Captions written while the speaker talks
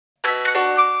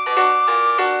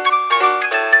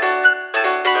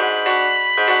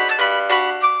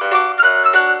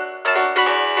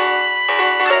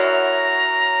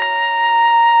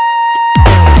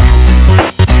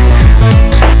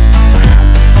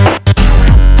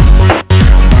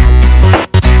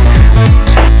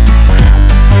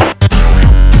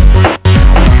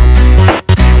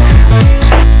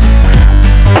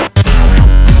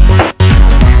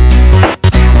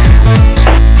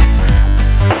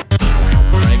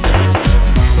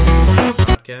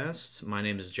podcast. My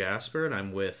name is Jasper, and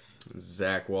I'm with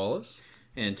Zach Wallace.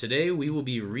 And today we will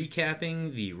be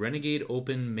recapping the Renegade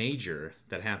Open Major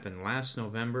that happened last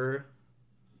November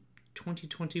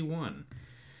 2021.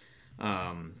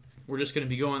 We're just going to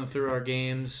be going through our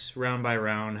games round by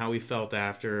round, how we felt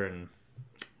after, and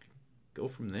go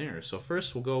from there. So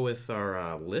first we'll go with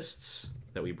our lists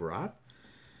that we brought.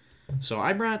 So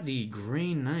I brought the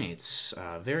Grey Knights,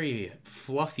 very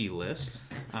fluffy list.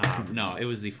 No, it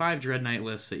was the 5 Dread Knight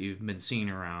list that you've been seeing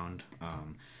around.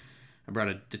 I brought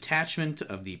a detachment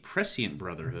of the Prescient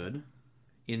Brotherhood.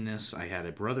 In this, I had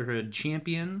a Brotherhood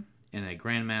Champion and a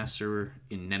Grandmaster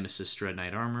in Nemesis Dread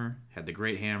Knight armor. Had the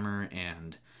Great Hammer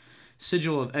and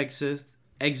Sigil of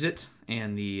Exit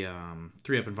and the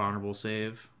 3-up Invulnerable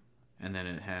save. And then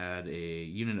it had a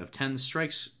unit of 10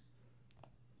 strikes,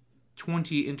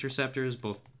 20 interceptors,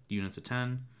 both units of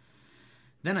 10.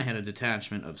 Then I had a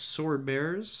detachment of Sword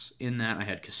Bearers. In that, I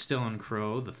had Castellan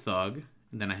Crow, the Thug.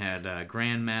 Then I had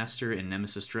Grandmaster and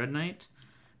Nemesis Dread Knight.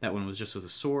 That one was just with a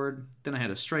sword. Then I had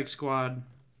a Strike Squad,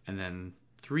 and then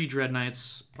 3 Dread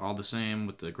Knights, all the same,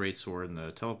 with the Great Sword and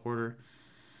the Teleporter.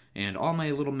 And all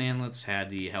my little manlets had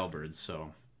the Halberds,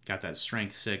 so got that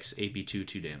Strength 6, AP 2,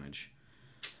 2 damage.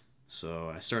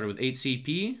 So I started with 8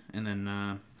 CP, and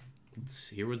then let's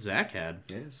hear what Zach had.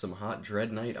 Yeah, some hot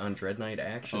Dread Knight on Dread Knight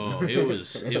action. Oh, it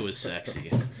was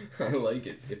sexy. I like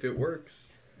it, if it works.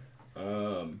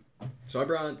 So I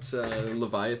brought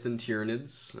Leviathan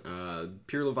Tyranids,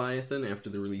 pure Leviathan after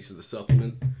the release of the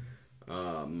supplement.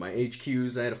 My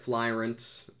HQs, I had a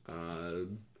Flyrant.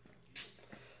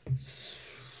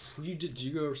 Did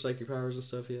you go over Psychic Powers and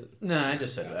stuff yet? No, I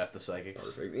just said F the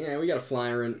Psychics. Perfect. Yeah, we got a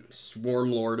Flyrant,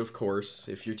 Swarmlord, of course.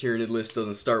 If your Tyranid list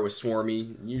doesn't start with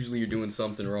Swarmy, usually you're doing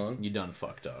something wrong. You done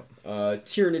fucked up.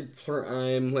 Tyranid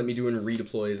Prime, let me do in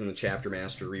redeploys and the Chapter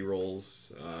Master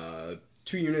rerolls.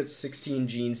 2 units, 16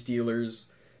 Gene Stealers,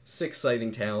 6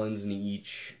 Scything Talons in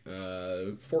each,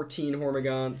 14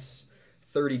 Hormagaunts,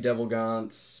 30 Devil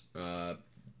Gaunts,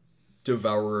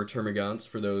 Devourer Termagants,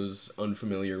 for those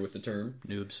unfamiliar with the term.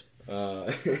 Noobs.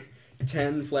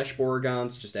 10 Flesh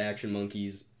Gaunts, just action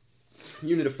monkeys.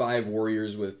 Unit of 5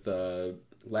 Warriors with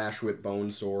Lash Whip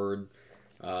Bone Sword.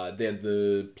 They had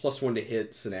the +1 to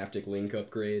hit Synaptic Link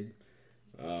upgrade.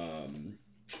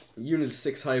 Unit of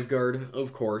 6 Hive Guard,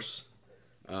 of course.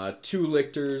 2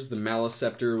 Lictors, the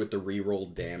Maliceptor with the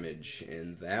reroll damage,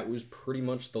 and that was pretty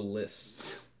much the list.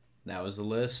 That was the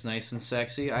list, nice and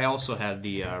sexy. I also had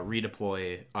the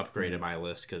redeploy upgrade in my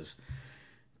list because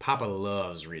Papa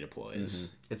loves redeploys. Mm-hmm.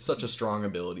 It's such a strong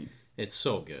ability. It's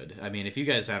so good. I mean, if you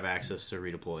guys have access to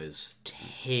redeploys,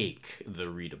 take the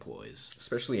redeploys.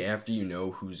 Especially after you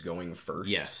know who's going first.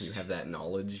 Yes. You have that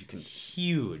knowledge. You can.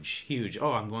 Huge.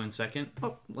 Oh, I'm going second.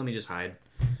 Oh, let me just hide.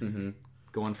 Mm-hmm.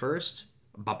 Going first.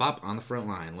 Bop on the front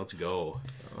line. Let's go.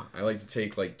 I like to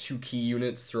take like 2 key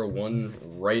units, throw one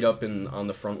right up on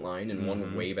the front line and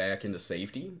one way back into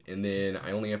safety, and then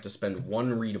I only have to spend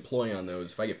 1 redeploy on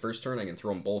those. If I get first turn, I can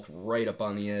throw them both right up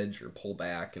on the edge or pull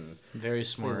back and very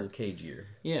smart. A little cagier.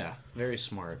 Yeah, very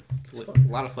smart. A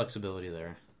lot of flexibility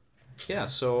there. Yeah,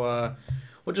 so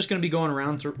we're just going to be going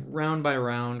round by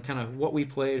round, kind of what we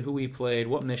played, who we played,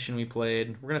 what mission we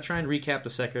played. We're going to try and recap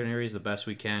the secondaries the best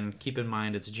we can. Keep in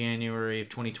mind it's January of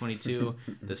 2022.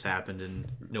 This happened in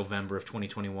November of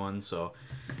 2021, so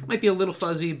it might be a little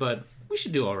fuzzy, but we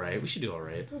should do all right.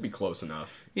 We'll be close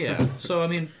enough. Yeah, so, I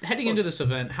mean, heading into this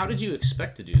event, how did you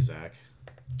expect to do, Zach?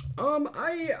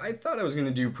 I thought I was going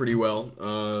to do pretty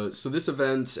well. So this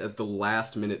event, at the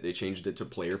last minute, they changed it to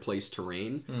player place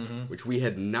terrain, which we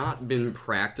had not been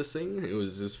practicing. It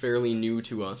was fairly new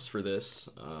to us for this.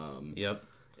 Yep.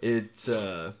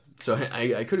 So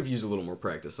I could have used a little more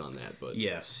practice on that, but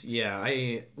yes, yeah,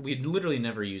 we'd literally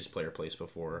never used player place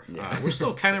before. Yeah. We're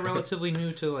still kind of relatively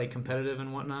new to like competitive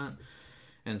and whatnot.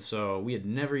 And so we had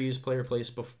never used player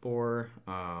place before,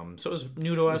 so it was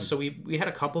new to us. So we had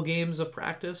a couple games of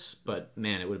practice, but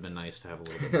man, it would have been nice to have a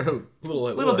little bit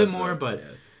more. little bit more. But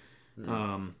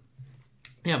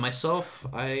yeah, myself,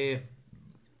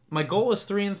 my goal was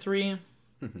 3-3,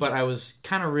 but I was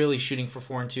kind of really shooting for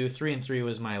 4-2. 3-3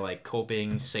 was my like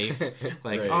coping safe,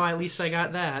 like right. Oh, at least I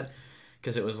got that.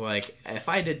 Because it was like, if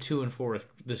I did 2-4 with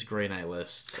this Grey Knight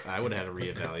list, I would have had to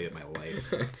reevaluate my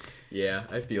life. Yeah,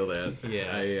 I feel that.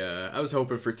 Yeah. I was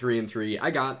hoping for 3-3.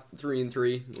 I got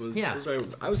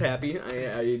 3-3. I was happy.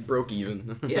 I broke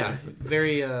even. Yeah,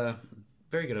 very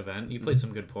good event. You played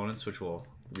some good opponents, which we'll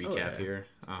recap here.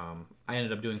 I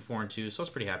ended up doing 4-2, so I was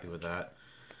pretty happy with that.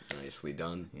 Nicely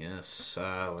done. Yes.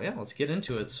 Yeah, let's get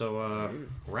into it. So,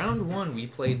 round 1, we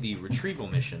played the Retrieval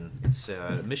mission. It's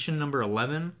mission number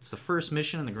 11. It's the first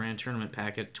mission in the Grand Tournament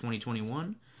Packet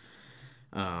 2021.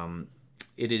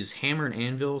 It is Hammer and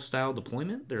Anvil style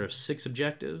deployment. There are 6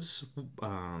 objectives.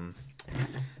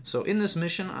 So in this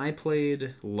mission, I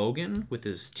played Logan with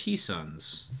his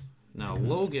T-Sons. Now,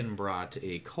 Logan brought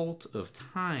a Cult of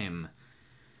Time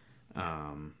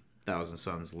Thousand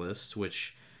Sons list,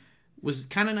 which was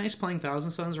kind of nice playing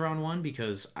Thousand Sons round 1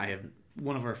 because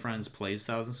one of our friends plays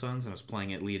Thousand Sons and I was playing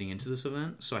it leading into this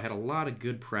event. So I had a lot of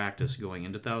good practice going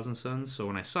into Thousand Sons. So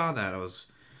when I saw that, I was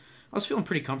feeling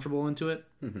pretty comfortable into it.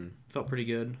 Mm-hmm. Felt pretty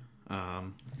good.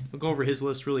 I'll go over his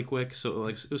list really quick. So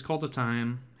it was Cult of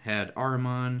Time, had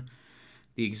Ahriman,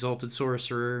 the Exalted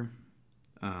Sorcerer,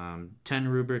 10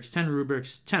 rubrics, 10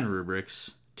 rubrics, 10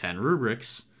 rubrics, 10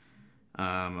 rubrics,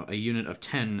 a unit of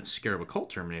 10 Scarab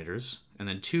Occult Terminators, and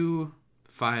then 2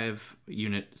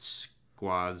 5-unit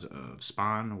squads of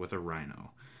Spawn with a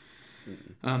Rhino.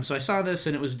 Mm-hmm. So I saw this,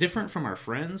 and it was different from our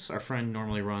friends. Our friend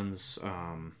normally runs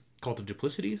Cult of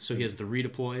Duplicity, so he has the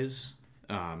redeploys.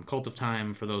 Cult of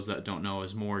Time, for those that don't know,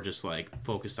 is more just like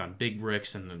focused on big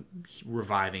bricks and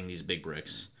reviving these big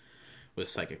bricks with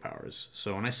psychic powers.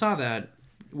 So when I saw that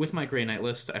with my Grey Knight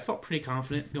list, I felt pretty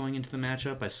confident going into the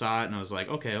matchup. I saw it and I was like,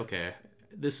 okay,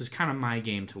 this is kind of my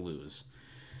game to lose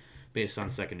based on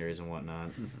secondaries and whatnot.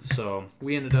 So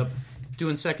we ended up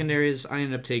doing secondaries. I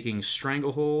ended up taking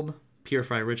Stranglehold,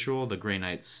 Purify Ritual, the Grey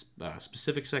Knight's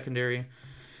specific secondary,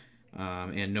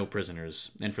 and no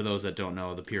prisoners. And for those that don't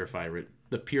know, the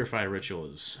Purify Ritual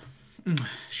is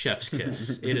chef's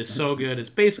kiss. It is so good. It's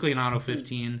basically an auto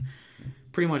 15.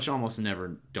 Pretty much almost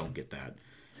never don't get that.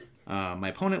 My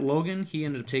opponent, Logan, he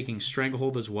ended up taking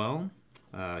Stranglehold as well.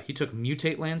 He took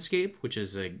Mutate Landscape, which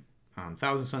is a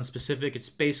Thousand Sun specific. It's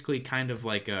basically kind of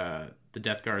like the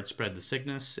Death Guard Spread the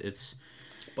Sickness.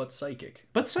 But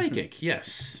psychic.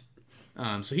 Yes.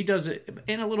 So he does it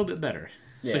and a little bit better.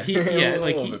 Yeah, so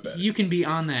you can be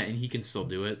on that and he can still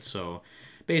do it. So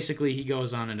basically he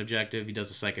goes on an objective, he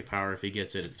does a psychic power. If he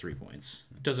gets it, it's 3 points.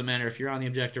 It doesn't matter if you're on the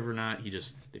objective or not.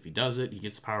 If he does it, he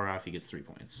gets the power off, he gets 3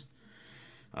 points.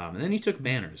 And then he took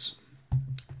Banners.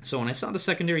 So when I saw the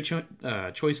secondary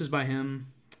choices by him,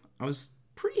 I was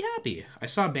pretty happy. I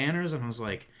saw Banners and I was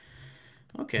like,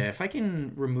 okay, if I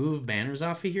can remove Banners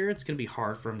off of here, it's going to be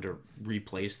hard for him to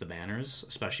replace the Banners,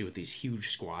 especially with these huge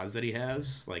squads that he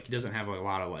has. Like, he doesn't have a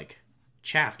lot of,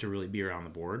 chaff to really be around the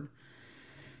board.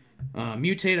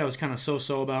 Mutate, I was kind of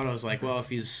so-so about. I was like, well, if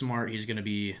he's smart, he's going to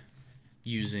be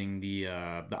using the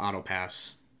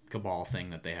auto-pass Cabal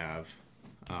thing that they have.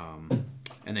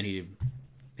 And then he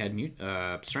had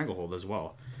Stranglehold as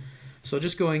well. So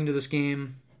just going into this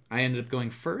game, I ended up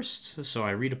going first, so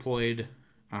I redeployed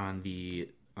on the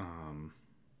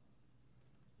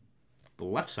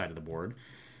left side of the board.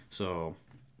 So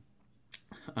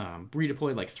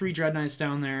redeployed 3 Dread Knights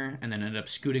down there, and then ended up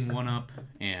scooting one up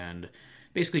and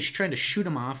basically trying to shoot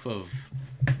him off of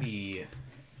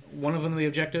one of the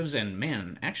objectives. And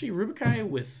man, actually Rubikai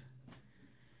with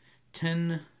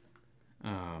 10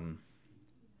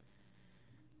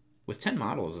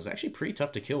 models is actually pretty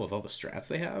tough to kill with all the strats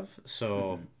they have.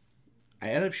 So I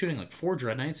ended up shooting 4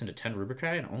 Dread Knights into 10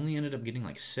 Rubikai and only ended up getting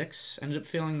 6. Ended up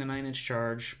failing the 9-inch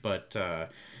charge, but I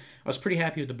was pretty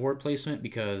happy with the board placement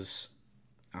because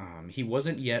he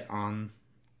wasn't yet on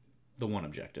the one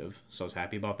objective, so I was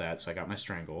happy about that. So I got my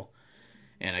Strangle,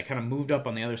 and I kind of moved up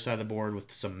on the other side of the board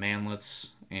with some manlets,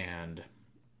 and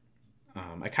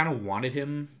I kind of wanted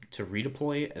him to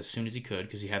redeploy as soon as he could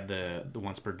because he had the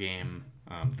once per game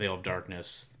Veil of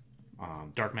Darkness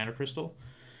Dark Matter Crystal.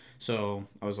 So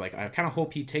I was like, I kind of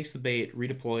hope he takes the bait,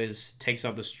 redeploys, takes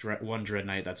out this one Dread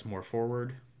Knight that's more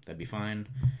forward. That'd be fine.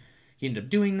 He ended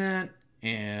up doing that,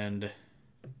 and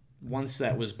once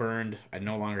that was burned, I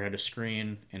no longer had a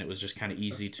screen, and it was just kind of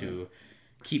easy to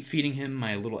keep feeding him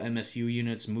my little MSU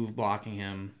units, move blocking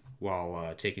him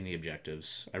while taking the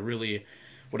objectives.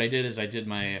 What I did is I did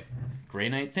my Grey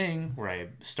Knight thing, where I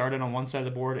started on one side of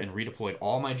the board and redeployed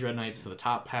all my Dread Knights to the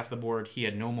top half of the board. He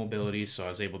had no mobility, so I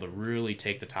was able to really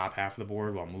take the top half of the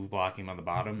board while move blocking him on the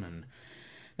bottom, and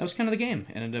that was kind of the game.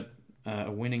 I ended up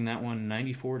winning that one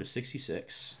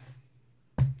 94-66.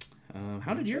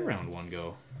 How did your round 1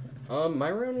 go?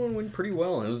 My round 1 went pretty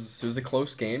well. It was a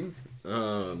close game.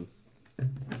 It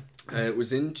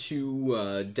was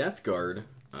into Death Guard,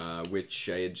 which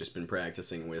I had just been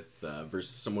practicing with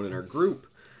versus someone in our group.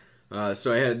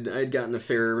 So I had gotten a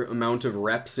fair amount of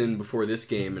reps in before this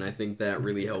game, and I think that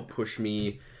really helped push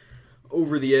me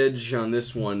over the edge on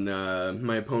this one.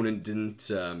 My opponent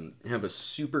didn't have a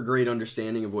super great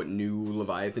understanding of what new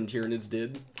Leviathan Tyranids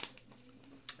did.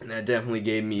 And that definitely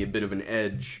gave me a bit of an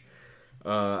edge.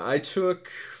 I took,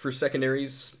 for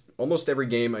secondaries, almost every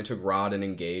game I took Rod and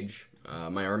Engage.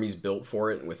 My army's built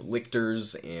for it with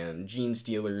Lictors and Gene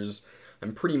Stealers.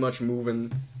 I'm pretty much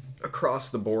moving across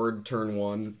the board turn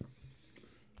 1.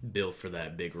 Built for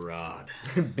that big rod.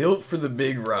 Built for the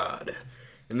big rod.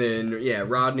 And then, yeah,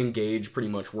 Rod and Engage pretty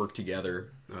much work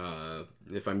together.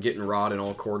 If I'm getting Rod in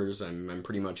all quarters, I'm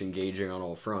pretty much engaging on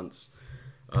all fronts.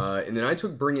 And then I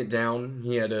took Bring It Down.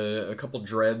 He had a couple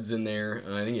Dreads in there.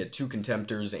 I think he had 2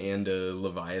 Contemptors and a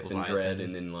Leviathan Dread,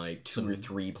 and then like 2 or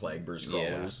 3 Plague Burst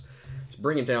Crawlers. So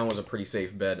Bring It Down was a pretty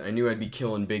safe bet. I knew I'd be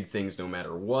killing big things no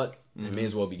matter what. I may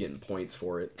as well be getting points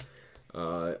for it.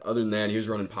 Other than that, he was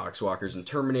running Poxwalkers and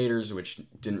Terminators, which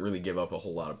didn't really give up a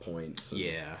whole lot of points.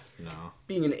 Yeah, no.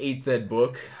 Being an 8th ed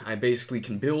book, I basically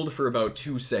can build for about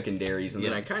 2 secondaries, and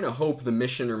then I kind of hope the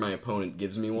mission or my opponent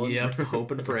gives me one. Yep,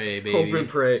 hope and pray, baby. Hope and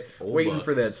pray. Old Waiting book.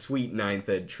 for that sweet 9th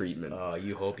ed treatment.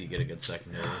 You hope you get a good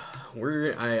secondary.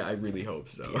 I really hope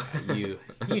so. Yeah,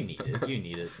 you need it. You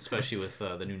need it, especially with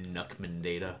the new Nuckman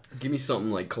data. Give me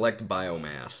something like Collect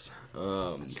Biomass.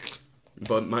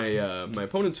 But my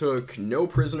opponent took no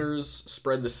prisoners,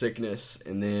 Spread the Sickness,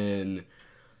 and then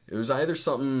it was either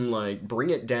something like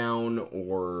Bring It Down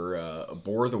or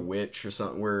Abhor the Witch or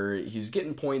something, where he's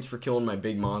getting points for killing my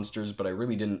big monsters, but I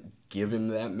really didn't give him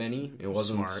that many. It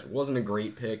wasn't a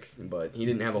great pick, but he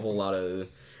didn't have a whole lot of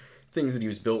things that he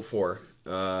was built for.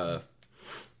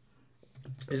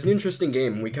 It's an interesting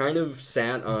game. We kind of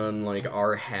sat on like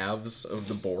our halves of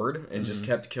the board and just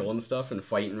kept killing stuff and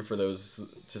fighting for those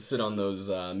to sit on those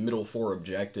middle 4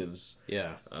 objectives.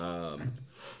 Yeah. Kind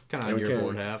of on your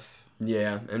board half.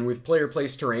 Yeah, and with player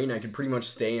place terrain, I could pretty much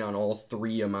stay on all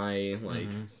 3 of my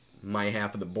my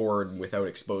half of the board without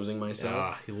exposing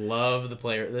myself. You love the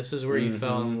player. This is where you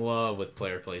fell in love with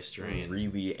player place terrain.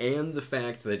 Really, and the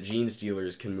fact that Gene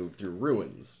Stealers can move through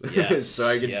ruins. Yes. So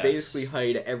I could basically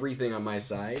hide everything on my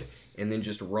side and then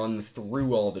just run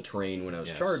through all the terrain when I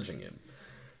was charging him.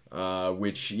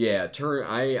 Which, yeah,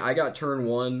 I got turn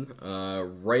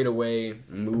 1 right away,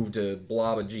 moved a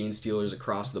blob of Gene Stealers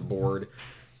across the board,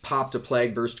 popped a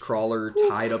Plague Burst Crawler,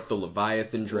 tied up the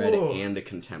Leviathan Dread, and a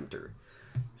Contemptor.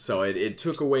 So it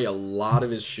took away a lot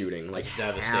of his shooting. Like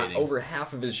devastating. Over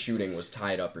half of his shooting was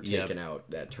tied up or taken out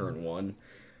that turn 1.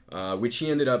 Which he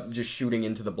ended up just shooting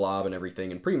into the blob and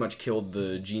everything and pretty much killed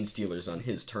the Gene Stealers on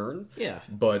his turn. Yeah.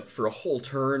 But for a whole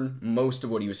turn, most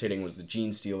of what he was hitting was the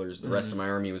Gene Stealers. The rest of my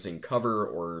army was in cover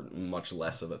or much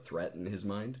less of a threat in his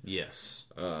mind. Yes.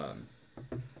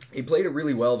 He played it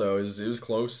really well, though. It was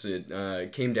close.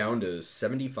 It came down to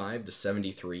 75 to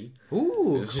 73.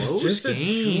 Ooh, it was just a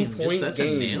 2-point that's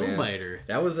game. A nail biter.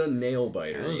 That was a nail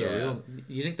biter. That was a real.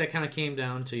 You think that kind of came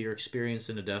down to your experience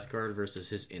in the Death Guard versus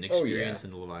his inexperience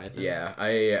in the Leviathan? Yeah,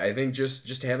 I think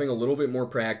just having a little bit more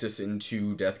practice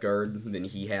into Death Guard than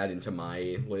he had into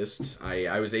my list,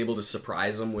 I was able to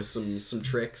surprise him with some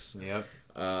tricks. Yep.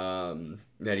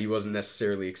 That he wasn't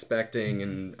necessarily expecting,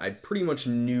 and I pretty much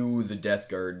knew the Death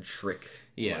Guard trick.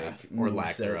 Yeah, or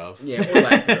lack thereof. Yeah, or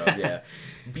lack thereof, yeah.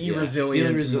 Be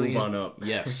resilient to move on up.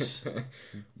 Yes.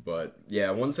 But,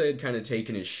 yeah, once I had kind of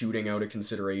taken his shooting out of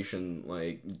consideration,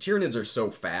 like, Tyranids are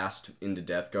so fast into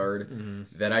Death Guard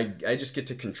that I just get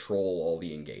to control all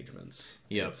the engagements.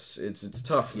 Yeah. It's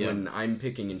tough when I'm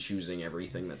picking and choosing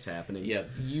everything that's happening. Yeah,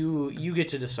 you get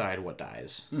to decide what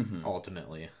dies,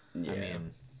 ultimately. Yeah. I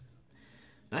mean,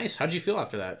 nice. How'd you feel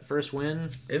after that first win?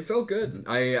 It felt good.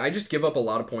 I just give up a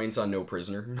lot of points on no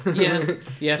prisoner.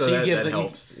 Yeah. So that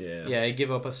helps. You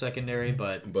give up a secondary,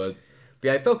 but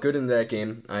yeah, I felt good in that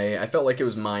game. I felt like it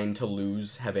was mine to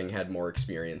lose, having had more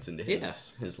experience into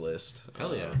his list.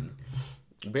 Hell yeah.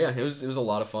 But yeah, it was a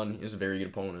lot of fun. He was a very good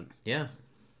opponent. Yeah.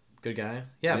 Good guy.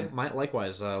 Yeah,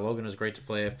 likewise. Logan was great to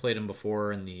play. I've played him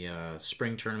before in the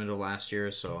spring tournament of last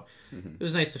year, so it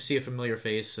was nice to see a familiar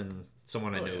face and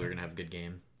someone I knew we were going to have a good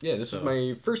game. Yeah, this was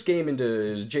my first game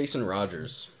into Jason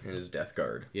Rogers and his Death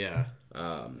Guard. Yeah.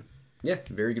 Yeah,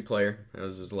 very good player. It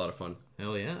was a lot of fun.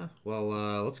 Hell yeah. Well,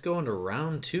 let's go into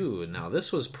round 2. Now,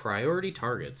 this was priority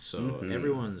targets, so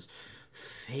everyone's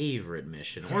favorite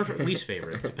mission, or least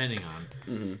favorite, depending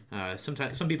on.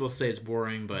 Sometimes some people say it's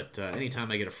boring, but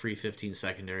anytime I get a free 15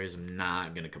 secondaries, I'm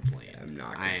not gonna complain.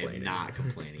 I am not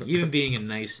complaining. Even being a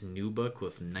nice new book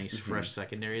with nice fresh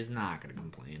secondaries, not gonna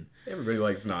complain. Everybody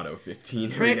likes an auto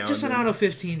 15. Right, just an auto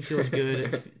 15 feels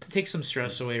good. It takes some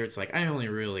stress away. Where it's like I only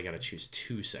really got to choose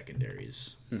 2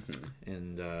 secondaries.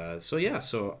 And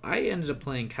so I ended up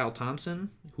playing Kyle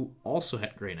Thompson. who also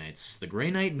had Grey Knights. The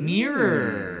Grey Knight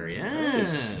Mirror. Yes.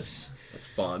 Nice. That's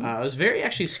fun. I was very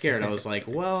actually scared. I was like,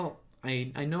 well,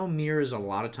 I know mirrors a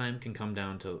lot of time can come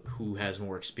down to who has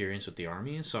more experience with the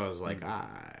army. So I was like,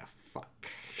 fuck.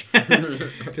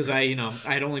 Because I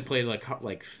had only played like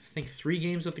I think 3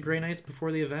 games with the Grey Knights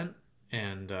before the event.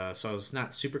 And so I was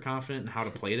not super confident in how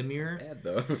to play the mirror. Bad,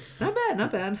 though.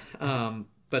 Not bad.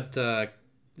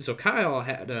 So Kyle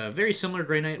had a very similar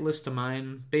Grey Knight list to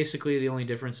mine. Basically, the only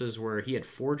differences were he had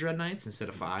 4 Dread Knights instead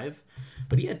of 5.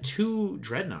 But he had 2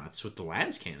 Dreadnoughts with the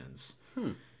las cannons.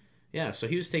 Yeah, so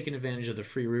he was taking advantage of the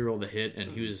free reroll to hit,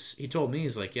 and he told me,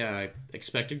 he's like, yeah, I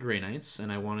expected Grey Knights,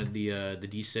 and I wanted the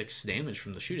D6 damage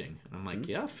from the shooting. And I'm like,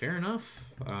 yeah, fair enough.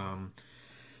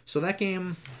 So that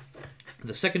game,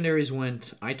 the secondaries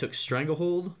went, I took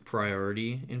Stranglehold,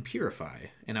 Priority, and Purify.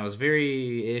 And I was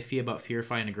very iffy about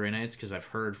Purify into Grey Knights because I've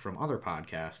heard from other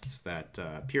podcasts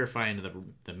that Purify into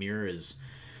the mirror is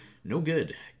no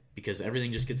good because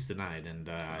everything just gets denied. And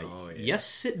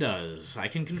yes, it does. I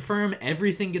can confirm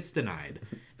everything gets denied.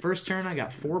 First turn, I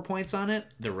got 4 points on it.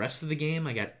 The rest of the game,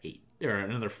 I got 8, or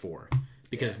another 4.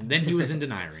 Because then he was in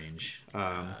deny range.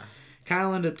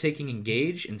 Kyle ended up taking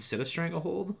Engage instead of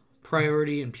Stranglehold,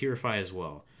 Priority, and Purify as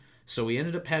well. So we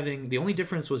ended up having... The only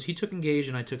difference was he took Engage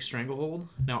and I took Stranglehold.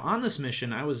 Now, on this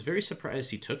mission, I was very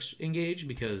surprised he took Engage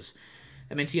because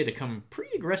that meant he had to come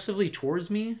pretty aggressively towards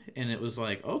me. And it was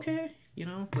like, okay,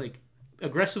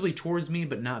 aggressively towards me,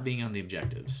 but not being on the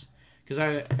objectives. Because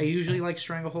I usually like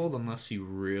Stranglehold unless you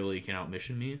really can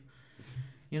outmission me.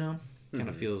 Kind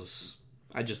of feels...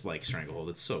 I just like Stranglehold.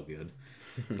 It's so good.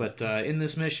 But in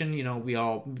this mission, we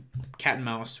all, cat and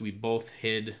mouse, we both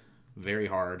hid very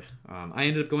hard. I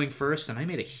ended up going first, and I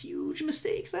made a huge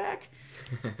mistake, Zach.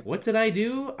 What did I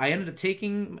do? I ended up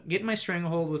getting my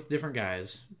Stranglehold with different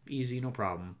guys. Easy, no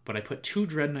problem. But I put 2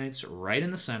 Dread Knights right in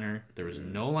the center. There was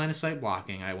no line of sight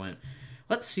blocking. I went,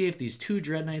 let's see if these 2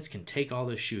 Dread Knights can take all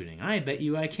this shooting. I bet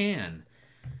you I can.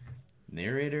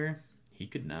 Narrator, he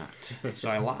could not. So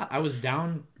I was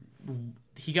down...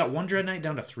 He got 1 Dread Knight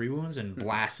down to 3 wounds and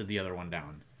blasted the other one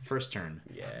down. First turn.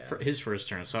 Yeah. His first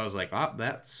turn. So I was like,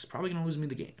 that's probably going to lose me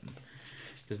the game.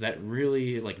 Because that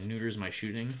really, neuters my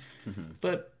shooting.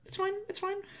 But it's fine. It's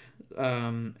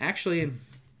fine. Actually,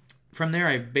 from there,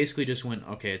 I basically just went,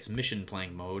 okay, it's mission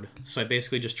playing mode. So I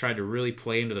basically just tried to really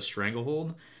play into the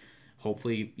Stranglehold.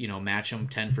 Hopefully, match him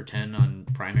 10 for 10 on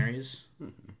primaries.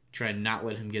 Try to not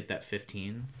let him get that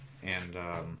 15. And...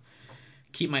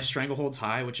 keep my Strangleholds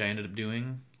high, which I ended up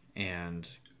doing, and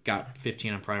got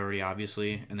 15 on Priority,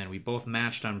 obviously, and then we both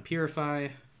matched on Purify,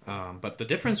 but the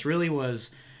difference really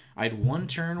was I had 1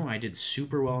 turn where I did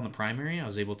super well in the primary. I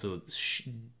was able to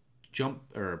jump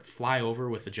or fly over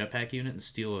with the jetpack unit and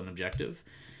steal an objective,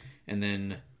 and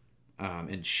then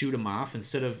and shoot him off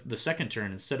instead of the second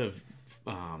turn, instead of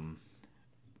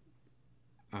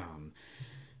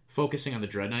focusing on the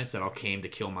Dread Knights that all came to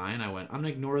kill mine, I went, I'm going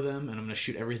to ignore them, and I'm going to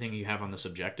shoot everything you have on this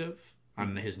objective,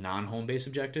 on his non-home base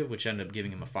objective, which ended up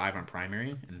giving him a 5 on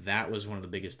primary, and that was one of the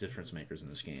biggest difference makers in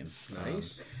this game.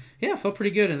 Nice. Yeah, felt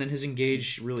pretty good, and then his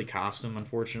Engage really cost him,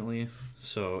 unfortunately,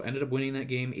 so ended up winning that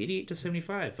game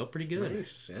 88-75. Felt pretty good.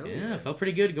 Nice. Yeah, felt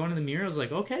pretty good. Going to the mirror, I was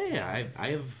like, okay,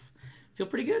 I feel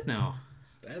pretty good now.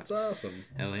 That's awesome.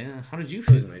 Hell yeah. How did you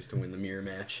feel? It was nice to win the mirror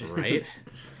match. Right?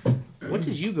 What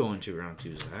did you go into round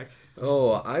 2, Zach?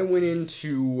 Oh, I went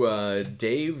into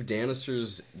Dave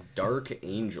Danister's Dark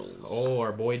Angels. Oh,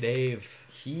 our boy Dave.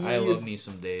 I love me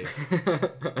some Dave.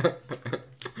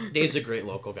 Dave's a great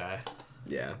local guy.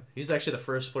 Yeah. He's actually the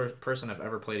first person I've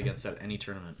ever played against at any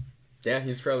tournament. Yeah,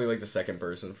 he's probably the second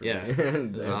person for me. Yeah,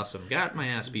 it's awesome. Got my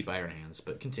ass beat by Iron Hands,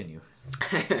 but continue.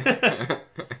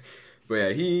 But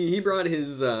yeah, he brought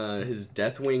his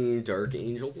Deathwing Dark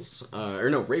Angels, or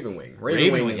no, Ravenwing.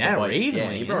 Ravenwing is the bikes. Ravenwing,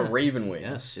 yeah, he brought Ravenwing.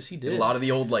 Yes, he did. A lot of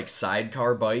the old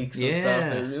sidecar bikes and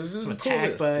stuff. It was some a attack cool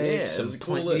list. bikes. Yeah, it was a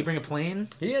cool list. Did he bring a plane?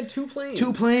 He had 2 planes.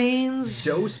 2 planes.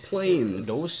 Dose planes.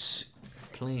 Dose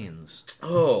planes.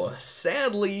 Oh,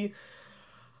 sadly,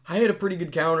 I had a pretty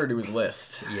good counter to his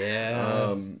list.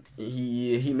 Yeah.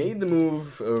 He made the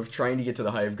move of trying to get to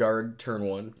the Hive Guard turn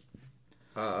 1.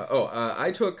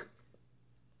 I took...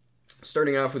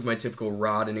 Starting off with my typical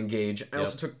Rod and Engage, I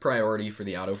also took Priority for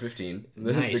the Auto 15.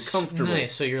 Nice. The comfortable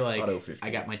nice. So you're like, Auto 15.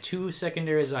 I got my 2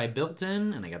 secondaries I built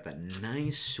in, and I got that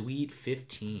nice, sweet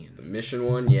 15. The mission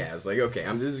one, yeah, I was like, okay,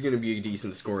 this is going to be a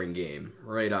decent scoring game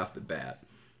right off the bat.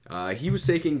 He was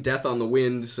taking Death on the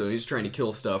Wind, so he's trying to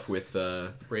kill stuff with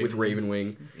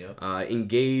Ravenwing. Yep.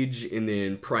 Engage, and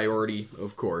then Priority,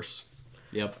 of course.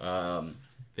 Yep.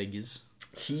 Figures.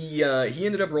 He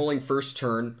ended up rolling first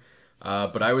turn.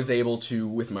 But I was able to,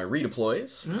 with my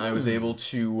redeploys, I was able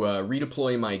to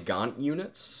redeploy my Gaunt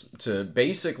units to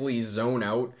basically zone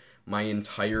out my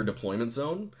entire deployment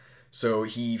zone. So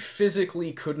he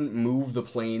physically couldn't move the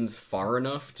planes far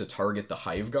enough to target the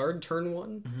Hive Guard turn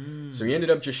 1. So he ended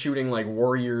up just shooting like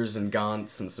Warriors and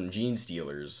Gaunts and some Gene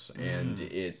Stealers. And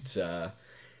it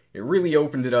really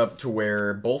opened it up to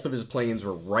where both of his planes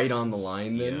were right on the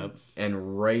line then,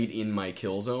 and right in my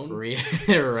kill zone. Right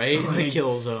in the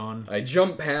kill zone. I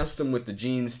jumped past him with the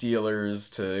Gene Stealers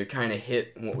to kind of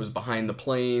hit what was behind the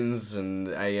planes,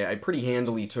 and I pretty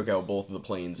handily took out both of the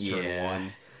planes turn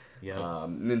 1.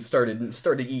 And then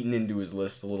started eating into his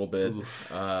list a little bit.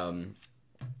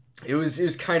 It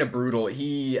was kind of brutal.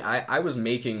 I was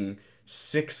making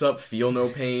 6-up feel no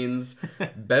pains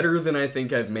better than I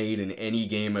think I've made in any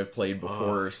game I've played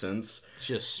before or since.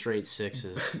 Just straight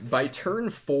 6s. By turn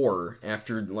 4,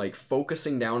 after like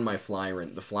focusing down my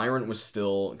Flyrant, the Flyrant was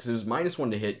still, because it was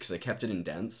 -1 to hit because I kept it in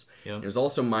dense. It was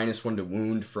also -1 to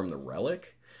wound from the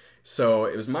Relic. So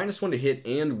it was -1 to hit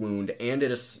and wound, and at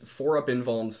a 4-up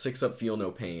invuln, 6-up feel no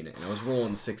pain, and I was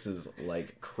rolling 6s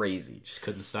like crazy. Just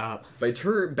couldn't stop. By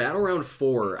battle round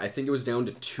 4, I think it was down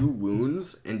to 2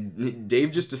 wounds, and Dave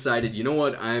just decided, you know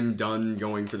what, I'm done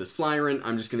going for this Flyrant,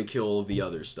 I'm just gonna kill the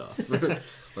other stuff.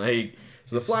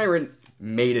 So the Flyrant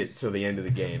made it to the end of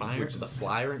the game. The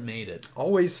Flyrant made it.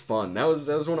 Always fun. That was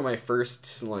one of my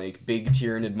first like big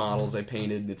Tyranid models I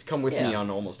painted. It's come with me on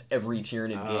almost every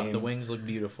Tyranid game. The wings look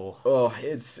beautiful. Oh,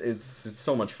 it's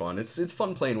so much fun. It's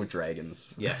fun playing with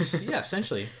dragons. Yes, yeah,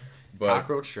 essentially.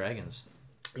 Cockroach dragons.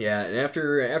 Yeah, and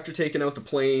after taking out the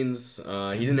planes,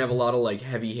 he didn't have a lot of like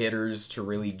heavy hitters to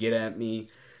really get at me.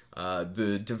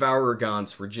 The Devourer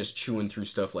Gaunts were just chewing through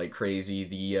stuff like crazy.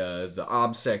 The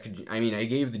Obsec, I mean, I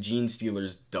gave the Gene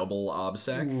Stealers double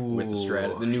Obsec with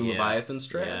the new Leviathan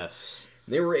strat. Yes.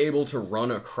 They were able to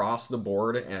run across the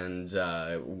board and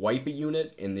wipe a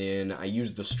unit, and then I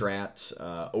used the strat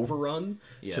Overrun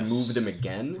to move them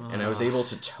again, and I was able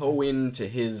to tow into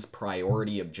his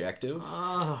priority objective.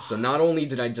 So not only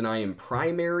did I deny him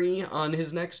primary on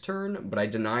his next turn, but I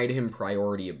denied him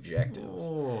priority objective.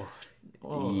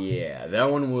 Yeah,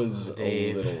 that one was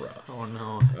a little rough. Oh,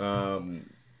 no.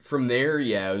 From there,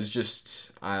 it was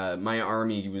just... my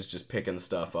army was just picking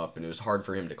stuff up, and it was hard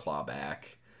for him to claw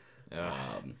back.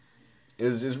 It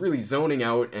was really zoning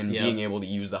out and being able to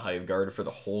use the Hive Guard for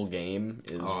the whole game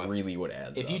is really what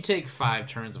adds up. If you take 5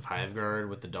 turns of Hive Guard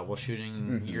with the double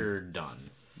shooting, you're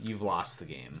done. You've lost the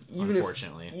game,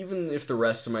 unfortunately. Even if the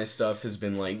rest of my stuff has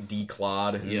been, like,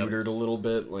 declawed and neutered a little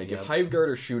bit, like, if Hive Guard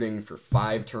are shooting for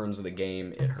 5 turns of the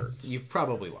game, it hurts. You've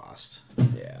probably lost.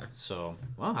 Yeah. So,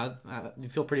 well, you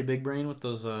feel pretty big brain with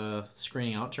those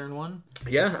screening out turn 1?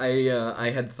 Yeah,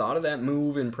 I had thought of that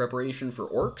move in preparation for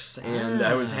Orcs, and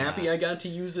I was happy I got to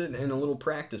use it in a little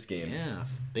practice game. Yeah,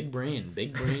 big brain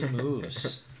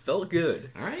moves. Felt good.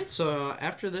 All right, so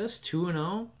after this,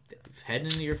 2-0. Heading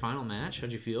into your final match,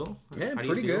 how'd you feel? Yeah,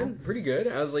 pretty good.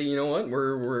 I was like, you know what,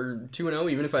 we're 2-0.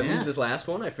 Even if I lose this last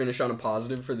one, I finish on a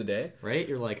positive for the day. Right?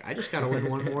 You're like, I just gotta win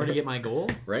one more to get my goal.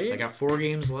 Right? I got 4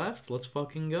 games left. Let's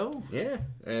fucking go. Yeah,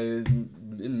 and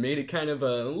it made it kind of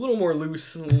a little more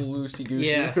loosey-goosey.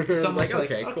 Yeah, it's almost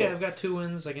like okay, cool. I've got 2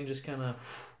 wins. I can just kind of...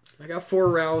 I got 4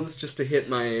 rounds just to hit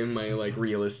my like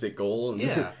realistic goal, and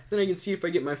then I can see if I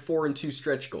get my 4 and 2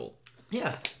 stretch goal.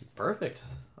 Yeah, perfect.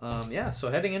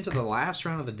 So heading into the last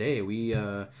round of the day, we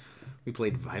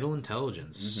played Vital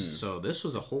Intelligence. So this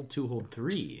was a hold 2, hold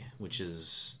 3, which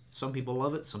is... Some people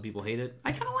love it, some people hate it.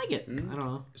 I kind of like it. I don't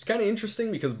know. It's kind of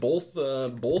interesting because both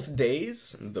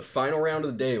days, the final round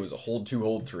of the day was a hold 2,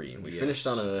 hold 3. We finished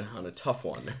on a tough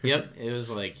one. Yep, it was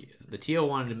like the TO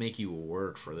wanted to make you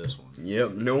work for this one.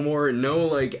 Yep, no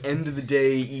like end of the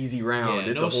day easy round.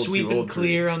 Yeah, it's no a hold sweep 2, and hold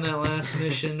clear 3. on that last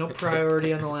mission. No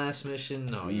priority on the last mission.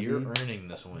 No, you're earning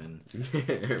this win.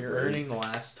 You're earning the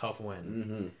last tough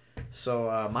win.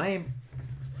 So my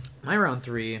round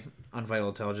 3. On Vital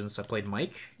Intelligence, I played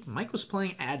Mike. Mike was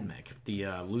playing Admech, the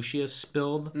Lucius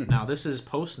build. Now, this is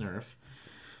post-nerf.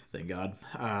 Thank God.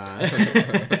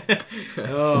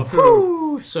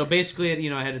 So basically,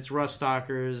 I had its Rust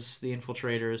Stalkers, the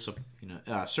Infiltrators, so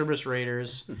Cerberus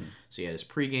Raiders. So he had his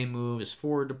pregame move, his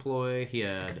forward deploy. He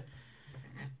had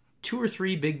 2 or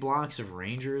 3 big blocks of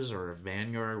Rangers or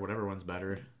Vanguard, whatever one's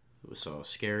better. It was so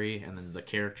scary. And then the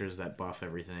characters that buff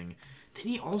everything. Then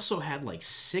he also had like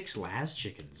 6 Las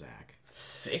Chickens, Zach.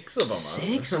 6 of them?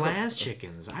 6 Las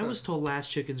Chickens. I was told Las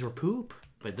Chickens were poop,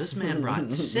 but this man brought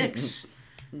 6.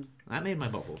 That made my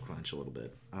bubble clench a little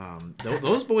bit.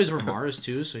 Those boys were Mars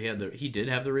too, so he did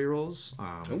have the rerolls.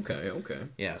 Okay.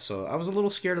 Yeah, so I was a little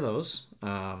scared of those.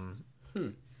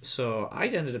 So I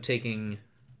ended up taking,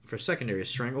 for secondary,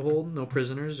 Stranglehold, no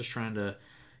prisoners, just trying to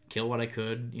kill what I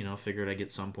could. Figured I'd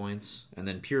get some points. And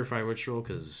then Purify Ritual,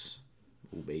 because,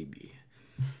 oh baby.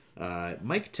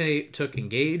 Mike took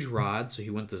Engage Rod, so he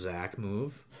went the Zakk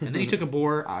move. And then he took a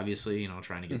Boar, obviously,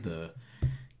 trying to get the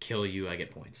kill you, I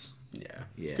get points. Yeah,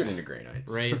 it's good into Grey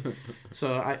Knights. Right?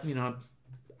 So, I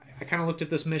kind of looked at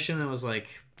this mission and I was like,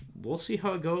 we'll see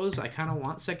how it goes. I kind of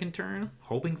want second turn,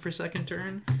 hoping for second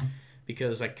turn,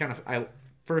 because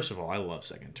first of all, I love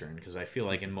second turn, because I feel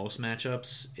like in most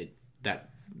matchups,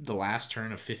 the last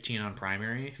turn of 15 on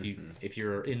primary, if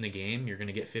you're in the game, you're going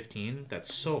to get 15.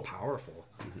 That's so powerful.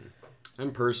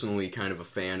 I'm personally kind of a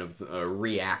fan of a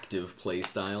reactive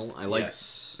playstyle. I like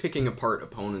picking apart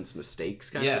opponents' mistakes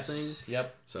kind of thing.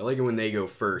 Yep. So I like it when they go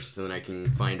first, and then I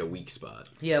can find a weak spot.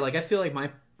 Yeah, like I feel like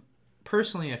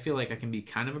personally, I feel like I can be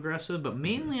kind of aggressive, but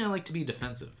mainly I like to be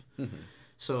defensive.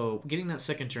 So getting that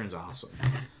second turn is awesome.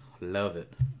 Love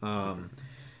it.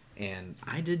 And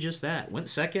I did just that. Went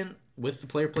second with the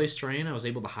player place terrain. I was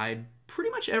able to hide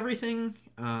pretty much everything.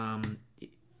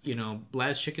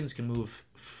 Blaz Chickens can move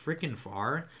freaking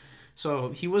far. So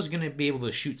he was going to be able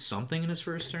to shoot something in his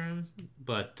first turn.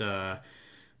 But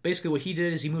basically what he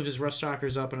did is he moved his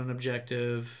Ruststalkers up on an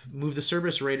objective, moved the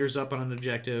Cerberus Raiders up on an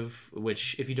objective,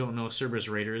 which, if you don't know, Cerberus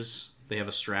Raiders, they have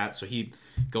a strat. So he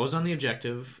goes on the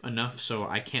objective enough so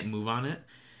I can't move on it.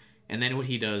 And then what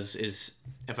he does is,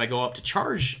 if I go up to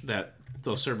charge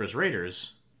those Cerberus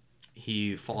Raiders,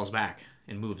 he falls back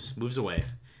and moves away.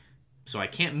 So I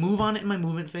can't move on it in my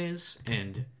movement phase,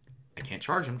 and I can't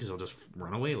charge him because I'll just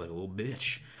run away like a little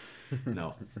bitch.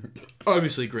 No.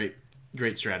 Obviously, great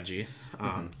strategy.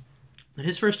 In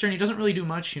his first turn, he doesn't really do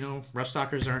much.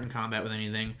 Ruststalkers aren't in combat with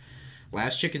anything.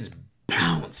 Last Chickens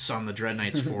bounce on the Dread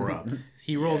Knight's 4-up.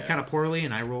 He rolled kind of poorly,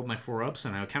 and I rolled my 4-ups,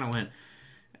 and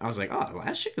I was like, oh,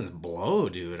 Last Chickens blow,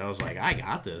 dude. I was like, I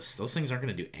got this. Those things aren't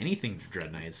going to do anything to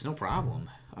Dread Knights. No problem.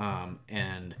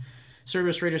 And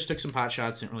Cerberus Raiders took some pot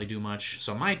shots, didn't really do much.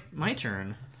 So my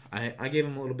turn, I gave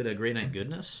him a little bit of Grey Knight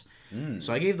goodness.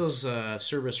 So I gave those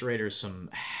Cerberus Raiders some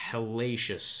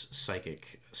hellacious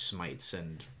psychic smites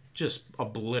and just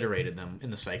obliterated them in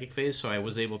the psychic phase. So I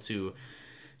was able to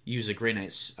use a Grey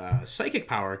Knight's psychic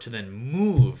power to then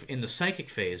move in the psychic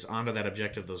phase onto that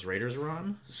objective those Raiders were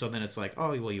on. So then it's like, oh,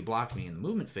 well, you blocked me in the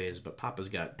movement phase, but Papa's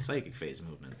got psychic phase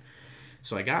movement.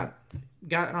 So I got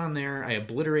on there. I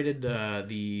obliterated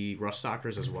the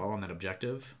Ruststalkers as well on that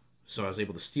objective. So I was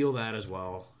able to steal that as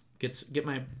well. Get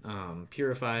my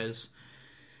Purifies.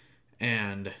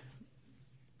 And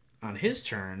on his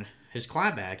turn, his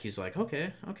clapback, he's like,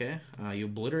 okay. You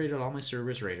obliterated all my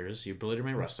Cerberus Raiders. You obliterated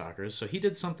my Ruststalkers. So he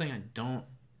did something I don't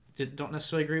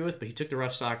necessarily agree with, but he took the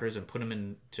Ruststalkers and put them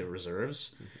into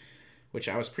reserves, which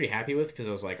I was pretty happy with, because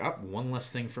I was like, one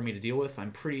less thing for me to deal with.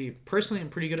 I'm pretty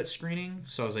good at screening,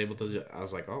 so I was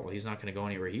like, oh, well, he's not going to go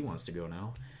anywhere he wants to go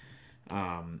now.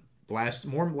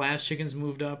 More Blast Chickens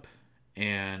moved up,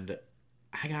 and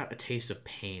I got a taste of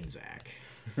pain, Zakk.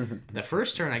 The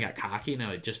first turn I got cocky, and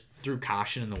I just threw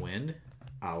caution in the wind.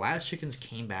 Last Chickens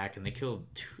came back, and they killed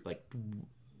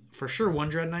for sure one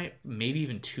Dread Knight, maybe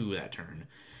even two that turn.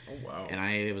 Oh, wow. And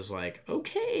I was like,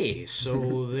 okay,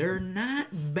 so they're not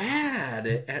bad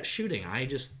at shooting. I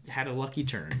just had a lucky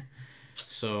turn.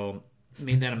 So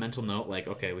made that a mental note, like,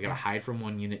 okay, we got to hide from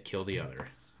one unit, kill the other.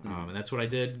 And that's what I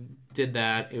did. Did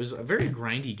that. It was a very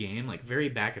grindy game, like very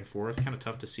back and forth, kind of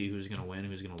tough to see who's going to win,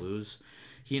 who's going to lose.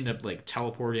 He ended up like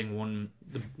teleporting one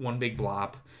big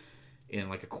blop in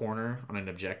like a corner on an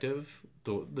objective.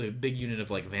 The big unit of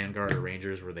like Vanguard or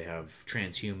Rangers where they have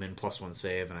transhuman +1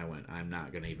 save, and I went, I'm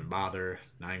not going to even bother.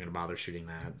 Not even going to bother shooting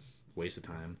that. Waste of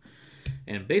time.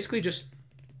 And basically just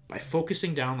by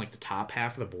focusing down like the top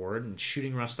half of the board and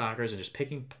shooting Ruststalkers and just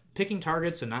picking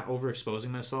targets and not overexposing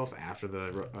myself after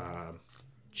the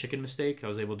chicken mistake, I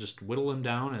was able to just whittle him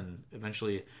down and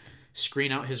eventually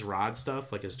screen out his rod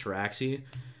stuff, like his Taraxi.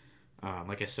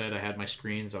 Like I said, I had my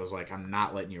screens. I was like, I'm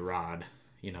not letting you rod.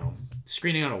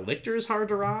 Screening out a Lictor is hard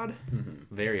to rod.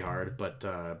 Very hard. But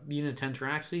Unit 10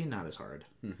 Taraxi, not as hard.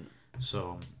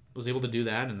 So was able to do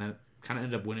that, and that kind of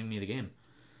ended up winning me the game.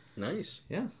 Nice.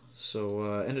 Yeah.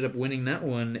 So ended up winning that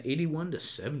one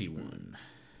 81-71.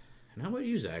 And how about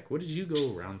you, Zakk? What did you go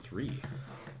round 3?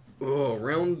 Oh,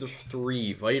 round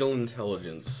 3, Vital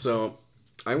Intelligence. So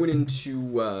I went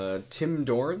into Tim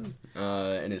Dorn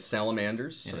and his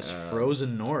Salamanders. And his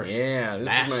Frozen North. Yeah, this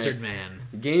Bastard is my man.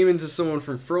 Game into someone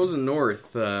from Frozen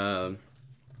North.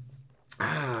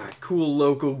 Cool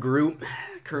local group.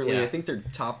 Currently, Yeah. I think they're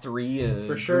top 3.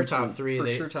 For sure top 3. For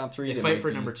sure top 3. They fight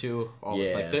for number 2.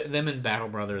 Yeah. Like them and Battle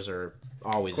Brothers are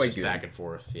always Quite just good. back and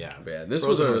forth. Yeah, Yeah, this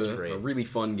Frozen was North's great. a really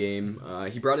fun game.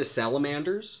 He brought his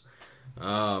salamanders.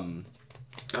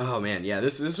 Oh man, yeah,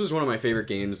 this was one of my favorite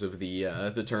games of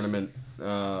the tournament.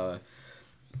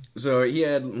 So he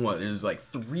had what? It was like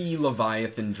 3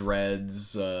 Leviathan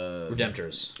dreads.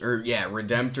 Redemptors.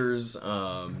 Redemptors.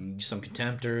 Some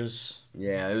Contemptors.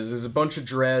 Yeah, there's a bunch of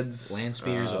dreads. Land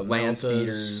speeders. Land Meltas.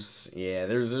 speeders. Yeah,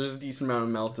 there's a decent amount of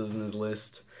meltas in his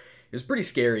list. It was pretty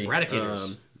scary.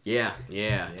 Eradicators. Yeah.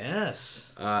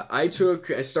 Yes. I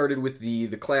started with the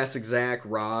classic Zakk,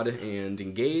 Rod, and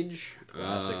Engage.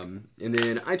 Classic. And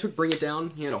then I took Bring It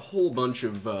Down. He had a whole bunch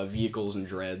of vehicles and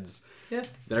dreads Yeah.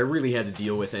 that I really had to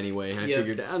deal with anyway. I Yep.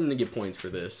 figured I'm going to get points for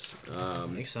this.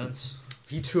 Makes sense.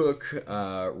 He took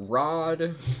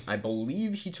Rod, I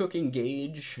believe he took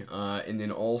Engage, and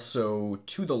then also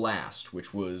To the Last,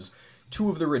 which was 2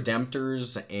 of the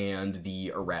Redemptors and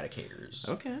the Eradicators.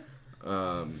 Okay.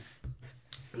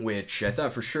 Which I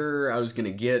thought for sure I was going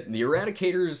to get. The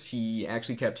Eradicators, he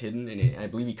actually kept hidden, and I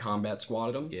believe he combat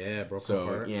squatted them. Yeah, broke So,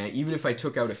 apart. yeah, even if I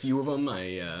took out a few of them,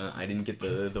 I didn't get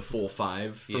the full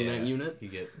 5 from that unit. You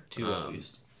get 2 at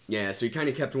least. Yeah, so he kind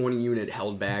of kept one unit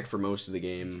held back for most of the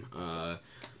game.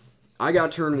 I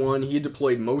got turn 1. He had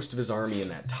deployed most of his army in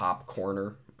that top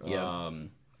corner. Yeah.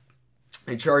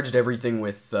 I charged everything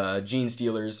with Gene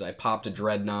Stealers. I popped a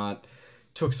Dreadnought,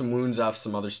 took some wounds off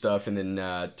some other stuff, and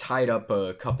then tied up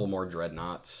a couple more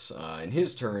Dreadnoughts in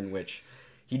his turn, which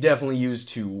he definitely used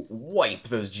to wipe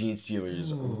those Gene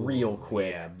Stealers real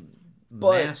quick. Yeah.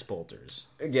 But Mass bolters.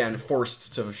 again,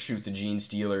 forced to shoot the Gene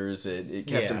Stealers. It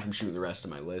kept him Yeah. from shooting the rest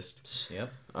of my list.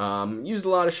 Yep. Used a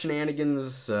lot of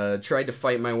shenanigans. Tried to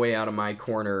fight my way out of my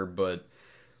corner, but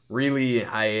really,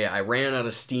 I ran out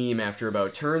of steam after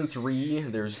about turn 3.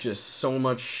 There's just so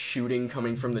much shooting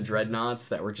coming from the Dreadnoughts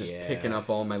that were just picking up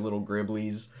all my little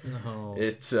Gribblies. No.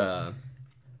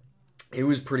 It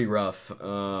was pretty rough.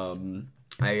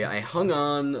 I hung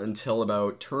on until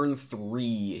about turn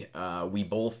 3. We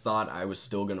both thought I was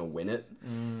still going to win it.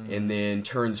 And then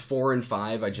turns 4 and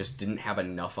 5, I just didn't have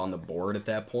enough on the board at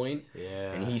that point.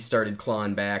 Yeah. And he started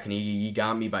clawing back, and he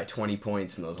got me by 20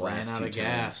 points in those last 2 turns.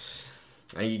 Gas.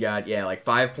 And he got, like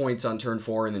 5 points on turn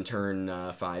 4, and then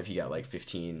turn 5, he got like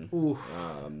 15. Oof.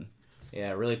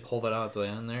 Yeah, really pulled it out at the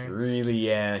end there. Really,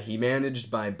 yeah. He managed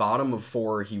by bottom of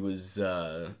 4,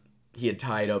 he had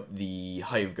tied up the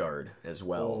Hive Guard as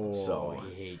well. Oh, So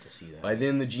I hate to see that. by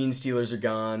then the Gene Stealers are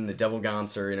gone, the Devil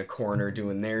Gaunts are in a corner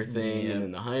doing their thing, and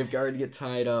then the Hive Guard get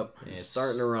tied up. It's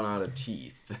starting to run out of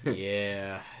teeth.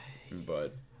 Yeah.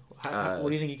 But what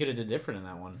do you think you could have did different in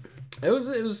that one? it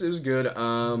was good.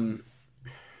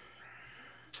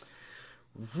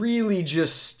 Really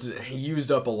just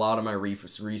used up a lot of my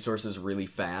resources really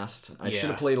fast. I should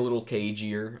have played a little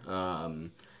cagier.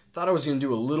 Thought I was going to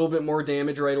do a little bit more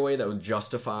damage right away that would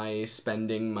justify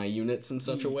spending my units in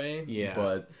such a way. Yeah.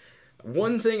 But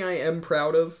one thing I am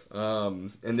proud of,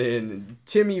 and then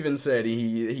Tim even said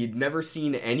he'd never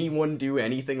seen anyone do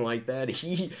anything like that.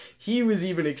 He was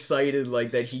even excited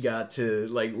like that he got to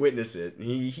like witness it.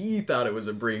 He thought it was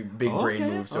a big brain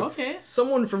move. So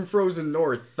someone from Frozen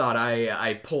North thought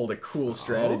I pulled a cool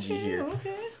strategy here.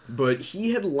 But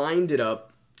he had lined it up.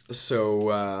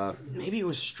 So, maybe it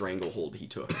was Stranglehold he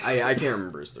took. I can't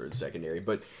remember his third secondary,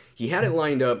 but he had it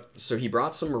lined up, so he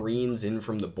brought some Marines in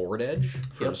from the board edge,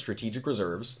 from Strategic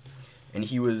Reserves, and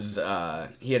he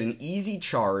had an easy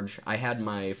charge. I had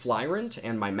my Flyrant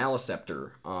and my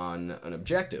Maleceptor on an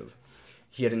objective.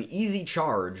 He had an easy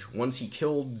charge once he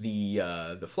killed the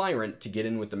Flyrant to get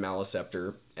in with the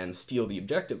Maleceptor and steal the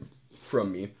objective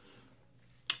from me.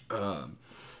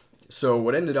 So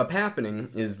what ended up happening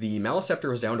is the Maleceptor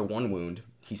was down to 1 wound.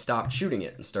 He stopped shooting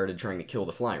it and started trying to kill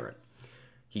the Flyrant.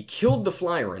 He killed the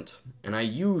Flyrant, and I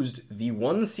used the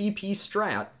 1 CP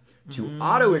strat to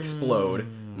auto-explode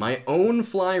my own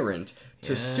Flyrant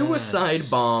to suicide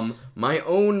bomb my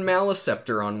own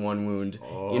Maleceptor on 1 wound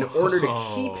in order to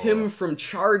keep him from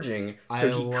charging so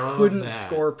he couldn't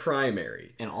score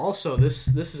primary. And also, this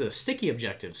is a sticky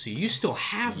objective, so you still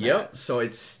have that. Yep, so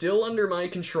it's still under my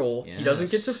control. He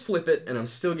doesn't get to flip it, and I'm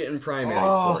still getting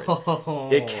primaries for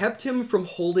it. It kept him from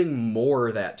holding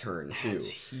more that turn, too. That's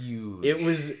huge. It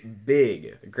was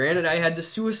big. Granted, I had to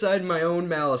suicide my own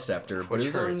Maleceptor, but it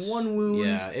was on 1 wound.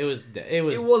 Yeah, it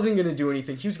It wasn't going to do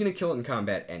anything. He was going to kill it in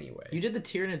combat anyway. You did the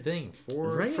Tyranid thing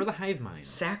for the Hive mind.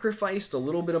 Sacrificed a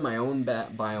little bit of my own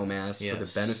biomass for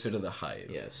the benefit of the Hive.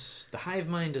 Yes. The Hive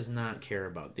mind does not care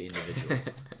about the individual.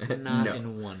 Not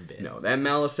in one bit. No, that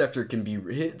Maleceptor can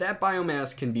be... That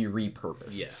biomass can be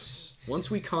repurposed. Yes. Once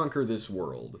we conquer this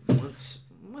world.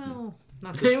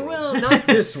 Not this world. Well, not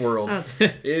this world.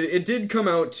 It did come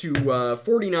out to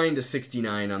 49 to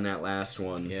 69 on that last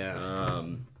one. Yeah.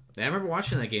 I remember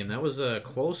watching that game. That was a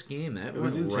close game. That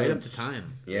was right up to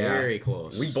time. Yeah. Very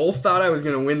close. We both thought I was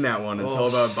going to win that one until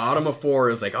about bottom of 4.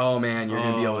 It was like, oh man, you're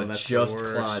going to be able to just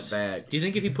claw it back. Do you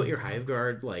think if you put your Hive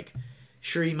Guard, like,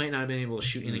 sure, he might not have been able to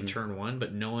shoot anything turn 1,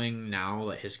 but knowing now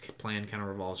that his plan kind of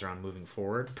revolves around moving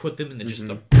forward, put them in just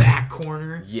the back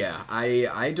corner. Yeah,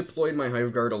 I deployed my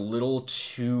Hive Guard a little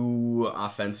too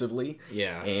offensively.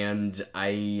 Yeah. And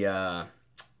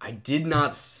I did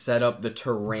not set up the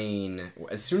terrain.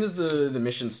 As soon as the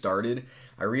mission started,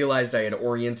 I realized I had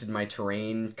oriented my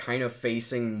terrain kind of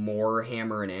facing more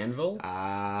hammer and anvil.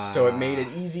 So it made it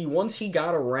easy. Once he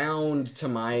got around to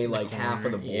my half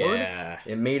of the board,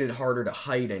 it made it harder to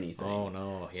hide anything. Oh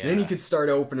no! Yeah. So then he could start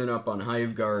opening up on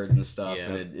Hive Guard and stuff,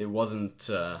 and it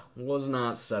was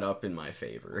not set up in my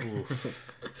favor.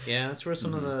 Yeah, that's where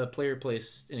some of the player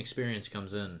place inexperience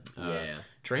comes in.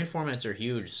 Terrain formats are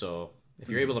huge, so if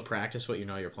you're able to practice what you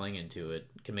know you're playing into, it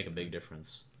can make a big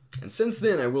difference. And since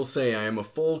then, I will say I am a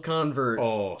full convert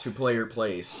to player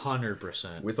placed.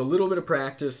 100%. With a little bit of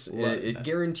practice, it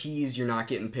guarantees you're not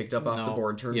getting picked up off the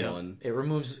board turn 1. It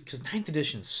removes... Because 9th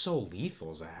edition is so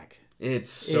lethal, Zakk. It's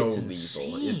so lethal.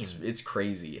 Insane. It's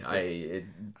crazy. I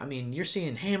mean, you're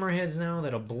seeing hammerheads now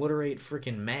that obliterate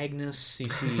freaking Magnus. You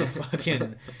see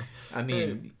fucking... I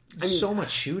mean, so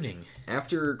much shooting.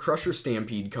 After Crusher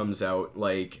Stampede comes out,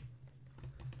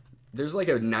 there's a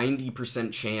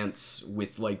 90% chance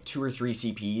with 2 or 3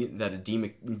 CP that a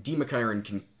Demochiron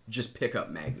can just pick up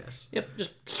Magnus. Yep,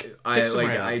 just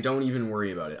I don't even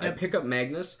worry about it. Yep. I pick up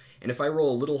Magnus, and if I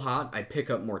roll a little hot, I pick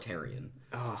up Mortarion.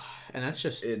 Oh, and that's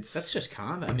just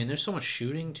combat. I mean, there's so much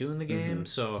shooting too in the game.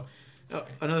 So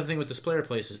another thing with this player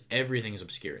place is everything's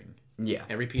obscuring. Yeah.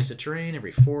 Every piece of terrain,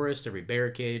 every forest, every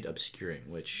barricade, obscuring,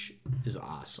 which is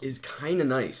awesome. Is kind of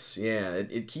nice. Yeah,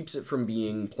 it keeps it from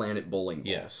being planet bowling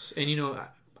ball. Yes. And,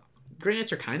 Grey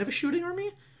Knights are kind of a shooting army,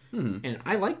 and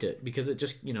I liked it because it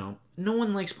just, no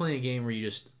one likes playing a game where you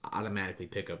just automatically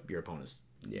pick up your opponent's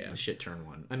shit turn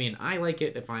 1. I mean, I like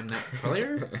it if I'm that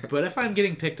player, but if I'm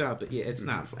getting picked up, it's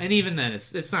not fun. And even then,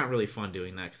 it's not really fun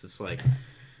doing that because it's like,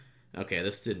 okay,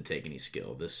 this didn't take any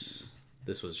skill. This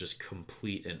was just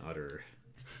complete and utter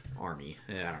army.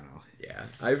 I don't know. Yeah.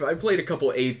 I've played a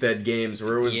couple 8th Ed games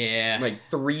where it was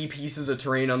 3 pieces of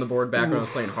terrain on the board back when I was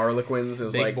playing Harlequins. It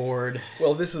was big board.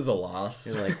 Well, this is a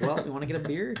loss. You're like, well, you want to get a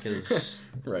beer? Because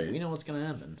we know what's going to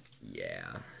happen.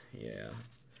 Yeah.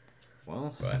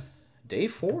 Well, day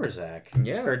 4, Zakk.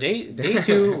 Yeah. Or day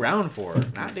 2, round 4.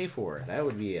 Not day 4. That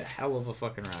would be a hell of a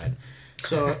fucking ride.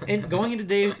 So, going into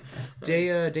day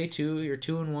 2, you're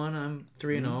 2-1. I'm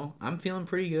 3-0. I'm feeling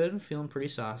pretty good. I'm feeling pretty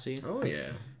saucy. Oh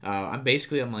yeah. I'm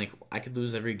like, I could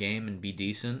lose every game and be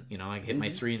decent. I hit my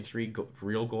 3-3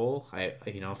 real goal.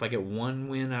 If I get 1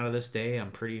 win out of this day,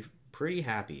 I'm pretty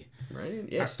happy. Right.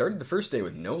 Yeah. I started the first day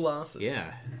with no losses.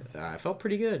 Yeah. I felt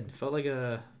pretty good. Felt like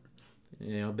a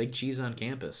big cheese on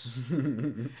campus.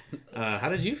 How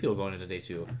did you feel going into day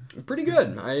 2? Pretty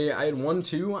good. I had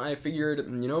 1-2. I figured,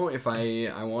 if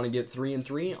I want to get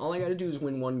 3-3, all I got to do is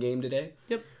win 1 game today.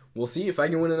 Yep. We'll see. If I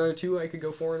can win another 2, I could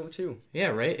go 4-2. Yeah,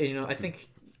 right. And, I think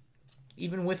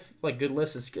even with good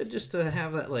lists, it's good just to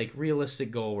have that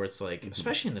realistic goal where it's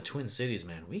especially in the Twin Cities,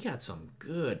 man, we got some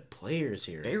good players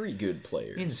here. Very good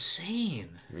players. Insane.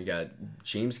 We got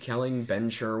James Kelling,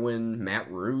 Ben Sherwin, Matt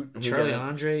Root, Charlie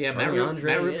Andre. Yeah, Matt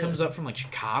Root comes up from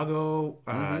Chicago.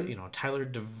 Tyler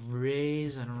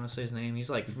DeVries, I don't want to say his name. He's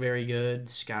very good.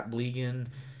 Scott Blegan.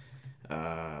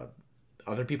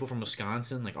 Other people from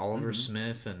Wisconsin, Oliver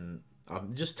Smith and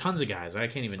just tons of guys. I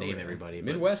can't even name everybody.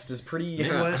 But Midwest is pretty...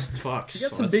 Midwest fucks. We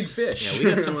got some big fish. Yeah,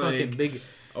 we got some fucking big...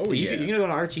 Oh, You're going to go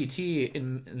to RTT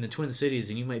in the Twin Cities,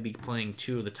 and you might be playing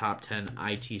 2 of the top 10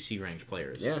 ITC ranked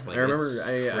players. Yeah, I remember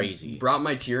I brought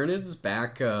my Tyranids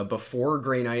back before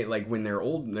Grey Knight, when their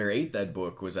 8th Ed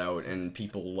book was out, and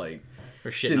people,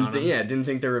 didn't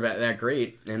think they were that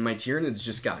great. And my Tyranids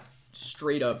just got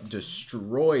straight up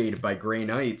destroyed by Grey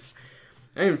Knights.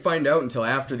 I didn't find out until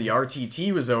after the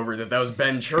RTT was over that was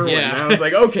Ben Sherwin. Yeah. And I was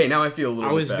like, okay, now I feel a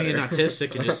little bit better. I was being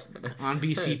autistic and just on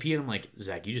BCP, and I'm like,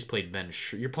 Zakk, you just played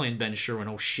you're playing Ben Sherwin.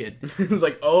 Oh, shit. It was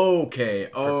like, okay.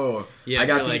 Oh, I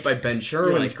got beat by Ben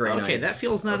Sherwin's Grey Knights. Okay, that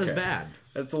feels not as bad.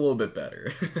 That's a little bit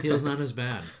better. Feels not as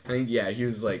bad. I think, he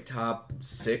was top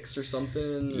 6 or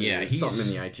something. Yeah, he's something in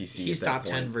the ITC. He's top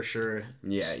 10 for sure.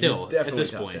 Yeah, still he's definitely at this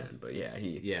top point. 10. But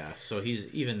yeah, so he's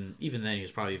even then he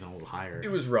was probably even a little higher. It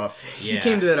was rough. Yeah. He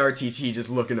came to that RTT just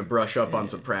looking to brush up on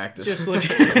some practice. Just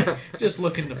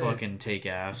looking to fucking take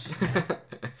ass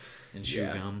and chew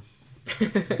gum.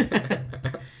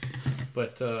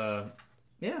 But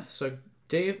yeah, so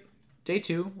day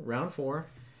 2, round 4.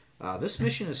 This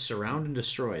mission is Surround and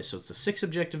Destroy, so it's a 6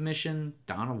 objective mission,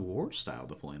 Dawn of War style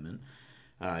deployment.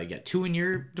 You got 2 in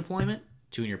your deployment,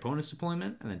 2 in your opponent's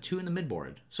deployment, and then 2 in the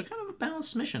midboard. So kind of a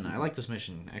balanced mission. I like this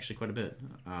mission actually quite a bit.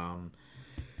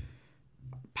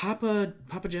 Papa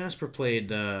Jasper played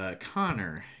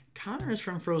Connor. Connor is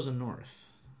from Frozen North.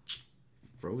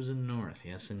 Frozen North,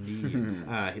 yes indeed.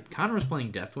 Connor was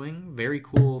playing Deathwing. Very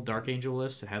cool Dark Angel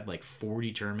list. It had like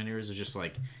 40 Terminators. It's just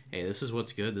like, hey, this is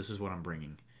what's good. This is what I'm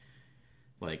bringing.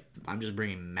 Like, I'm just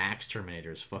bringing max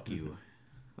Terminators. Fuck you.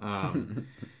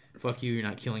 Fuck you, you're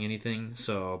not killing anything.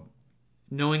 So,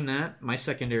 knowing that, my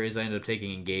secondaries I ended up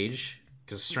taking Engage.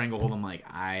 Because Stranglehold, I'm like,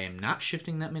 I am not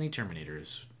shifting that many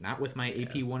Terminators. Not with my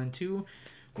AP 1 and 2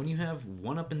 when you have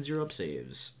 1 up and 0 up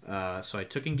saves. So I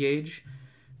took Engage,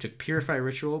 took Purify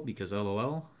Ritual because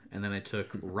LOL, and then I took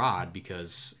Rod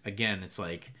because, again, it's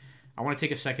like, I want to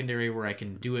take a secondary where I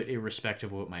can do it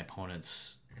irrespective of what my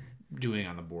opponent's doing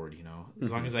on the board, you know.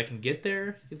 As long as I can get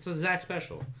there, it's a Zakk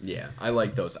special. Yeah, I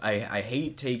like those. I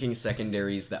hate taking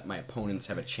secondaries that my opponents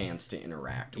have a chance to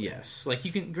interact with. Yes, like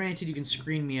you can, granted, you can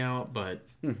screen me out, but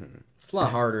it's a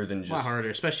lot harder than just... A lot harder,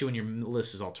 especially when your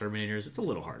list is all Terminators. It's a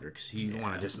little harder because you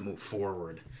want to just move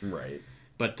forward. Right.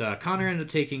 But Connor ended up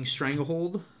taking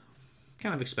Stranglehold,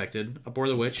 kind of expected. Abhor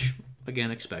the Witch, again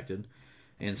expected.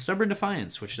 And Stubborn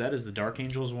Defiance, which that is the Dark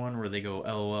Angels one where they go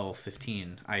LOL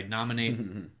 15. I nominate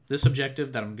this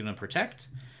objective that I'm going to protect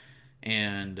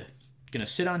and going to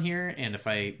sit on here. And if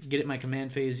I get it in my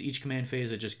command phase, each command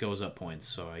phase, it just goes up points.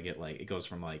 So I get like, it goes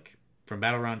from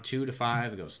battle round 2 to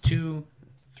 5. It goes 2,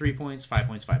 3 points, 5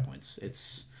 points, 5 points.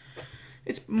 It's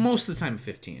most of the time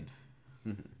 15.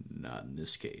 Not in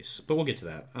this case, but we'll get to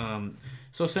that.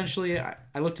 So essentially, I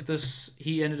looked at this.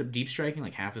 He ended up deep striking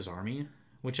like half his army,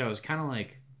 which I was kind of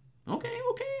like, okay.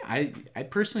 I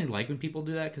personally like when people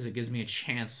do that because it gives me a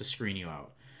chance to screen you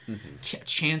out, a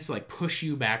chance to like push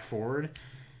you back forward.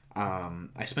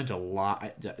 I spent a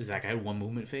lot. Zakk, I had 1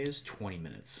 movement phase, 20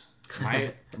 minutes.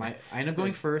 I ended up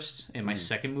going first, and my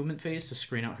second movement phase to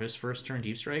screen out his first turn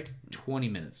deep strike, 20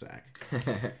 minutes,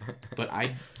 Zakk. But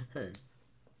I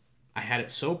had it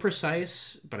so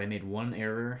precise, but I made one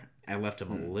error. I left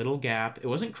him a little gap. It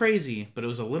wasn't crazy, but it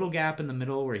was a little gap in the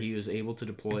middle where he was able to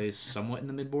deploy somewhat in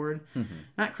the midboard.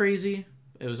 Not crazy.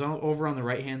 It was over on the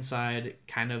right-hand side,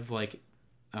 kind of like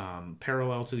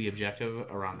parallel to the objective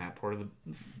around that part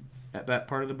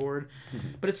of the board.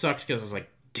 But it sucked because I was like,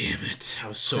 damn it, I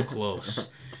was so close.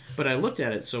 But I looked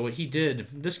at it, so what he did,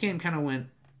 this game kind of went...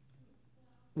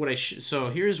 So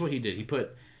here's what he did. He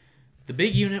put the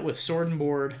big unit with sword and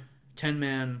board,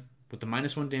 10-man, with the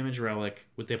 -1 damage relic,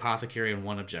 with the apothecary and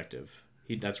 1 objective.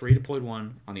 That's where he deployed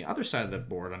 1. On the other side of the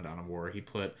board on Dawn of War, he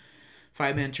put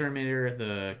 5-man Terminator,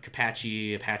 the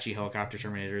Apache helicopter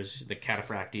Terminators, the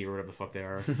Cataphracti or whatever the fuck they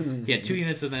are. He had 2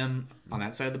 units of them on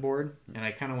that side of the board, and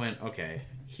I kind of went, okay,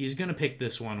 he's going to pick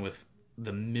this one with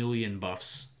the million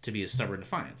buffs to be his Stubborn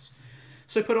Defiance.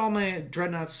 So I put all my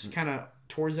Dreadnoughts kind of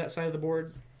towards that side of the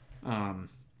board,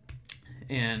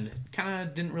 and kind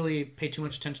of didn't really pay too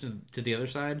much attention to the other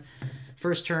side.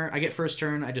 First turn,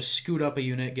 I just scoot up a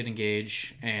unit, get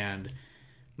engaged, and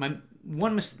my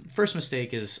first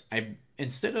mistake is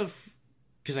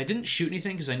because I didn't shoot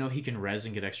anything because I know he can res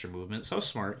and get extra movement, so I was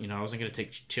smart. You know, I wasn't going to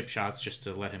take chip shots just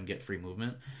to let him get free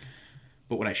movement.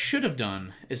 But what I should have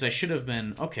done is I should have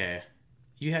been, okay,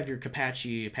 you have your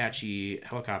Apache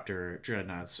helicopter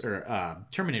Dreadnoughts, or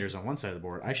Terminators on one side of the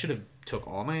board. I should have took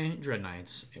all my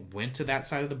Dreadnoughts and went to that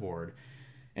side of the board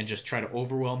and just try to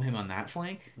overwhelm him on that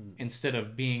flank instead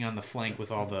of being on the flank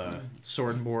with all the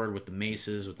sword and board, with the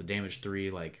maces, with the damage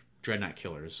 3, like Dreadnought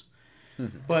killers.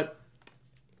 But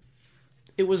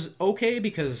it was okay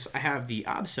because I have the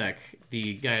Obsec,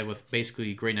 the guy with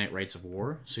basically Grey Knight Rights of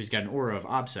War, so he's got an aura of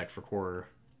Obsec for core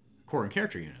and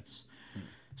character units.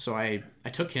 So I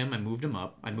took him, I moved him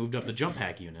up. I moved up the Jump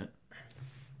Pack unit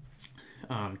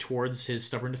towards his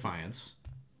Stubborn Defiance.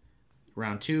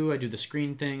 Round 2, I do the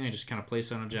screen thing. I just kind of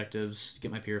place on objectives,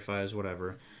 get my Purifies,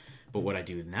 whatever. But what I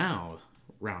do now,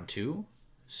 round 2,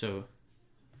 so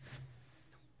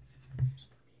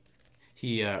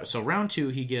round 2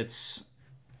 he gets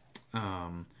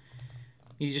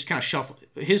he just kind of shuffle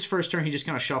his first turn. He just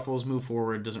kind of shuffles, move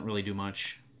forward, doesn't really do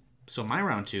much. So my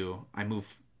round 2, I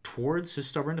move towards his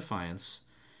Stubborn Defiance,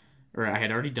 or I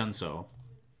had already done so.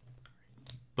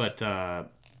 But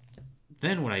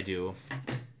then what I do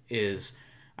is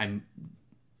I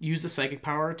use the Psychic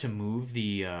Power to move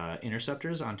the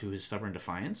Interceptors onto his Stubborn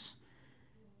Defiance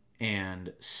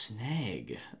and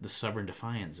snag the Stubborn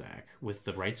Defiance, Zakk, with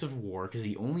the Rights of War, because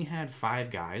he only had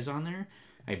 5 guys on there.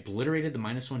 I obliterated the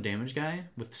 -1 damage guy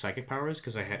with psychic powers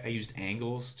because I used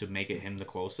angles to make it him the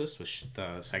closest with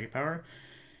the psychic power,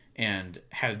 and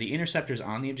had the interceptors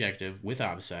on the objective with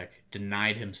OBSEC,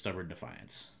 denied him Stubborn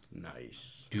Defiance.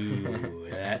 Nice.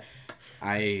 Dude, that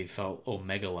I felt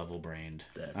Omega level brained.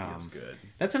 That feels good.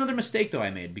 That's another mistake though I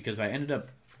made, because I ended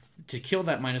up to kill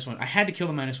that -1. I had to kill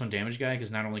the -1 damage guy because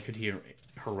not only could he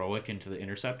heroic into the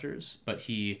interceptors, but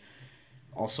he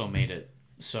also made it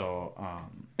so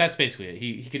that's basically it.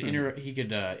 He could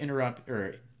interrupt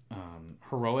or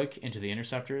heroic into the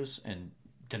interceptors and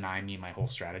deny me my whole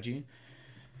strategy.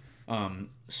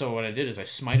 So what I did is I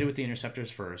smited with the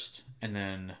interceptors first, and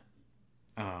then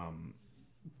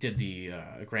did the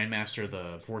Grandmaster,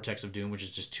 the Vortex of Doom, which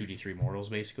is just 2d3 mortals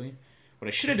basically. What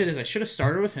I should have did is I should have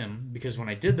started with him, because when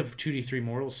I did the 2d3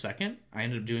 mortals second, I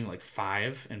ended up doing like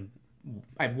 5, and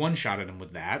I one-shotted him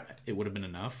with that. It would have been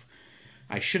enough.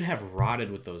 I should have rotted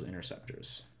with those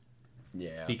interceptors.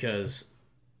 Yeah. Because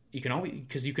you can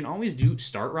always do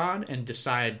start rod and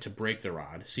decide to break the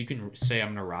rod. So you can say I'm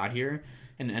gonna rod here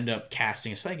and end up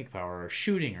casting a psychic power or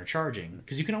shooting or charging,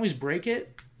 because you can always break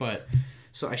it. But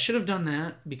so I should have done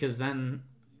that, because then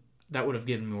that would have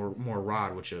given me more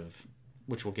rod, which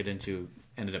we'll get into,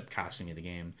 ended up costing me the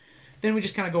game. Then we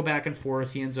just kind of go back and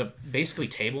forth. He ends up basically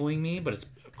tabling me, but it's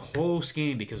a close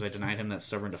game because I denied him that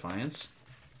Stubborn Defiance.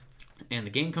 And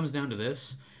the game comes down to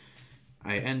this.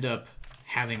 I end up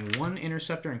having one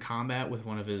interceptor in combat with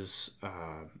one of his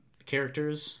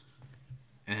characters,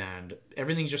 and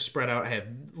everything's just spread out. I have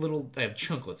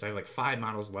chunklets. I have like 5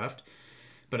 models left,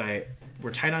 but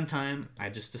we're tight on time. I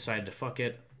just decided to fuck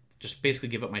it. Just basically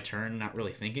give up my turn, not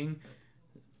really thinking.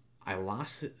 I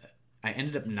lost it. I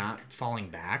ended up not falling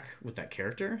back with that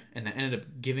character, and I ended up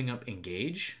giving up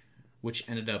engage, which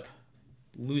ended up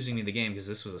losing me the game, because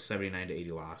this was a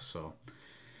 79-80 loss. So,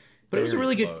 but it was a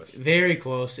really good, very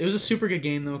close. It was a super good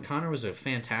game though. Connor was a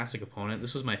fantastic opponent.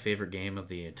 This was my favorite game of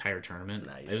the entire tournament.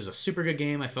 Nice. It was a super good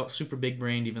game. I felt super big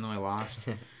brained even though I lost.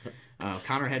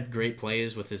 Connor had great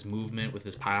plays with his movement, with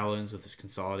his pile-ins, with his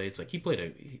consolidates. Like, he played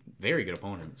a very good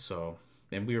opponent. So,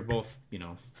 and we were both,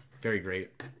 very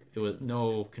great. It was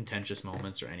no contentious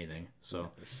moments or anything. So,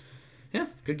 yeah,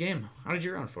 good game. How did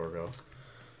your round 4 go?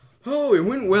 Oh, it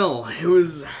went well. It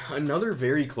was another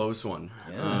very close one.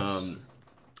 Yes.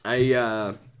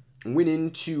 I went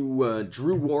into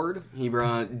Drew Ward. He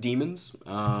brought demons.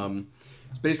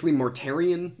 It's basically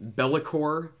Mortarion,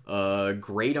 Bellicor,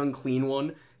 Great Unclean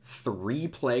One, 3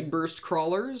 Plague Burst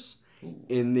Crawlers,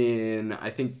 and then I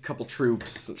think a couple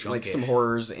troops, like some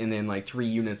horrors, and then like 3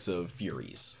 units of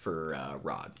Furies for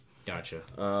Rod. Gotcha.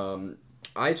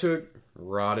 I took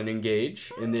Rod and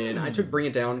Engage, and then I took Bring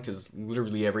It Down, because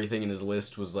literally everything in his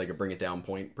list was like a Bring It Down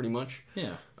point, pretty much.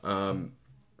 Yeah.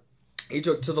 He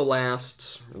took To the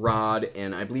Last, Rod,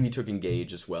 and I believe he took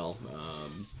Engage as well.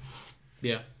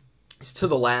 Yeah. His To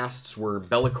the Lasts were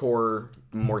Bellicor,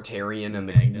 Mortarion, and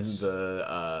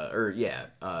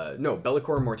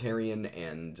Bellicor, Mortarion,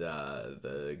 and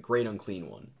the Great Unclean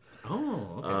One.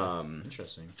 Oh, okay.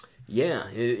 Interesting. Yeah,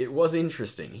 it was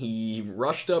interesting. He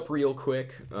rushed up real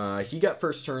quick. He got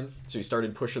first turn, so he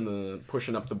started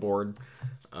pushing up the board.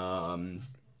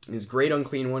 His Great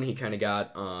Unclean One he kind of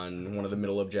got on one of the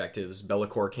middle objectives.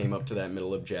 Bellicor came up to that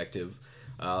middle objective.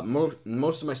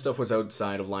 Most of my stuff was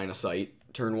outside of line of sight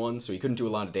turn 1, so he couldn't do a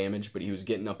lot of damage, but he was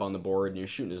getting up on the board and he was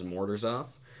shooting his mortars off.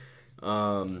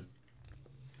 I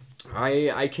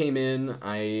came in,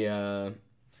 I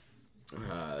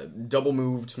double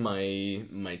moved my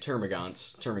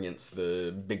Termagants,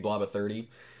 the big blob of 30,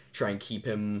 try and keep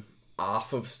him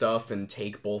off of stuff and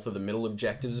take both of the middle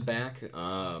objectives back.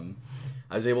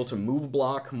 I was able to move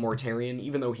block Mortarion,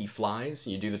 even though he flies.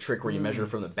 You do the trick where you measure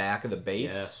from the back of the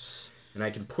base. Yes. And I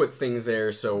can put things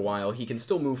there, so while he can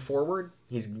still move forward,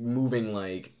 he's moving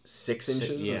like 6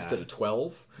 inches instead of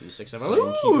 12. U6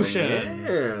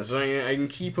 evolution. So I can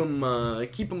keep him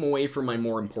away from my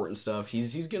more important stuff.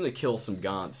 He's gonna kill some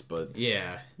gaunts, but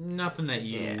nothing that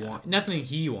want, nothing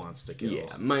he wants to kill.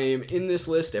 Yeah, in this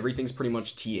list, everything's pretty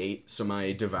much T8. So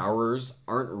my Devourers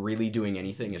aren't really doing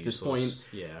anything at this point.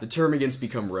 Yeah, the Termagants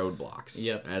become roadblocks.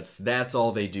 Yep, that's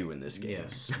all they do in this game. Yeah,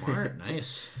 smart,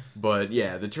 nice. But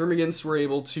yeah, the Termagants were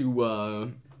able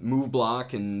to move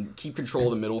block and keep control of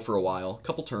the middle for a while,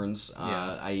 couple turns.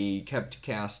 I kept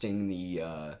casting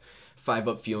the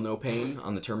 5-up Feel No Pain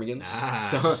on the Termagants.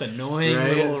 So just annoying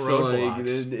little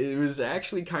roadblocks. It was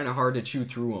actually kind of hard to chew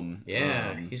through them.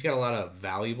 Yeah, he's got a lot of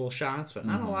valuable shots, but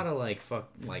not a lot of like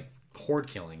horde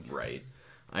killing. Right.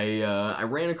 I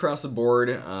ran across the board.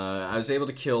 I was able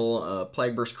to kill a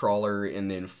Plague Burst Crawler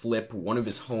and then flip one of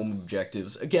his home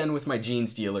objectives, again with my Gene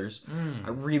Stealers. I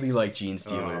really like Gene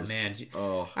Stealers.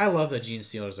 Oh, man. I love that Gene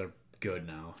Stealers are good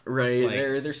now. Right,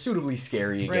 like, they're suitably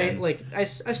scary again. Right, like, I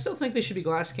still think they should be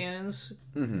glass cannons,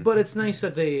 but it's nice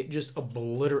that they just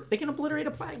obliterate... They can obliterate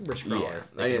a Plague Burst Crawler. Yeah,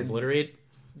 they can obliterate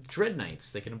Dread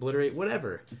Knights. They can obliterate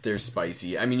whatever. They're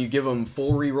spicy. I mean, you give them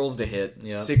full rerolls to hit,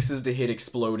 6s to hit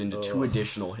explode into 2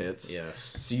 additional hits.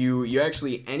 Yes. So you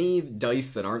actually, any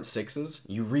dice that aren't 6s,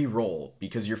 you re-roll,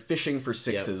 because you're fishing for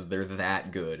 6s. They're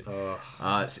that good.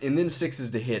 And then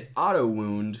 6s to hit auto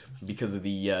wound because of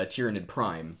the Tyranid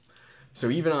Prime. So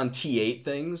even on T8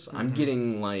 things, I'm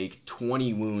getting like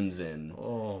 20 wounds in.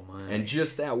 Oh my. And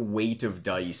just that weight of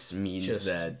dice means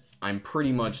that I'm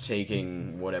pretty much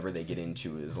taking whatever they get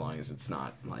into as long as it's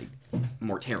not, like,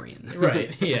 Mortarion.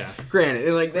 Right, yeah.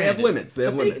 Granted, like, they have limits. They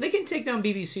have limits. They can take down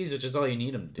BBCs, which is all you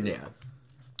need them to do. Yeah.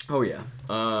 Oh, yeah.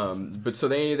 But so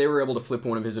they were able to flip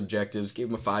one of his objectives, gave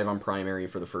him a 5 on primary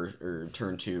for the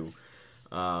turn 2.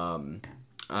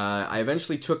 I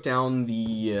eventually took down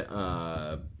the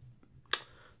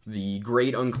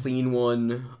Great Unclean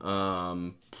one.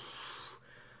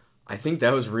 I think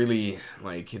that was really,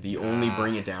 like, the only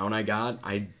Bring It Down I got.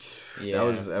 That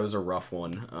was a rough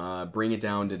one. Bring It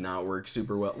Down did not work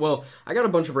super well. Well, I got a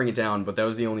bunch of Bring It Down, but that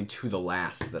was the only to the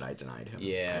last that I denied him.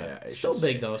 Yeah, still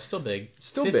big though. Still big.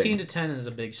 Still 15 big. to 10 is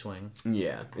a big swing.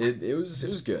 Yeah, it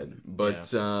was good. But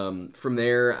from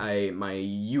there, I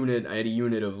had a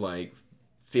unit of like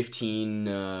 15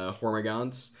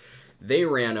 Hormagaunts. They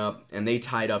ran up, and they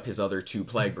tied up his other 2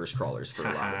 Plague Burst Crawlers for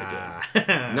a lot of the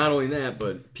game. Not only that,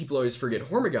 but people always forget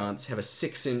Hormagaunts have a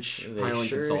 6-inch pile and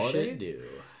consolidate. They do.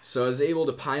 So I was able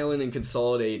to pile in and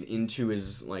consolidate into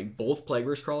his, like, both Plague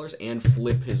Burst Crawlers and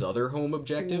flip his other home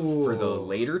objective for the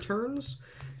later turns.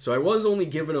 So I was only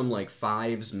giving him, like,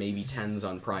 5s, maybe 10s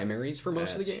on primaries for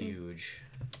most of the game. Huge.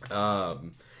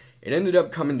 It ended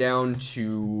up coming down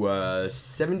to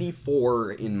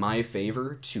 74 in my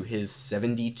favor to his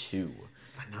 72.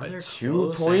 Another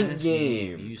 2-point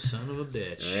game. You son of a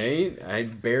bitch. Right? I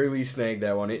barely snagged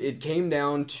that one. It came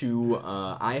down to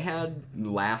I had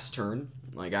last turn.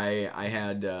 Like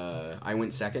I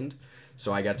went second,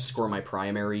 so I got to score my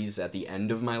primaries at the end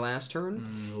of my last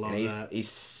turn. Love and that. A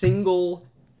single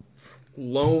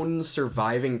lone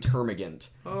surviving Termagant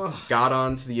got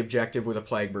onto the objective with a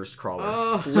Plague Burst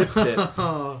Crawler, flipped it,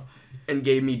 and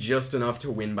gave me just enough to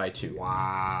win by 2.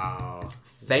 Wow.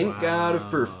 Thank God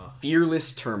for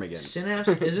Fearless Termagants.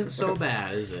 Synapse isn't so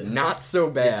bad, is it? Not so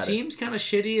bad. It seems kind of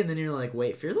shitty, and then you're like,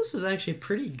 wait, Fearless is actually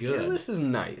pretty good. Fearless is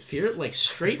nice. Like,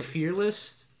 straight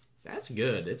Fearless, that's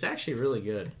good. It's actually really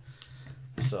good.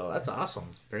 So that's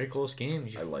awesome. Very close game.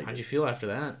 How'd you feel after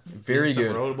that? Very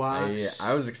good. Roadblocks.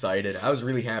 I was excited. I was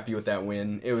really happy with that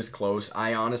win. It was close.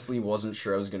 I honestly wasn't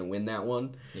sure I was going to win that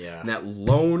one. Yeah. And that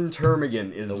lone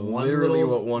Termagant is literally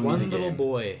what won me the game. One little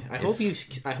boy. I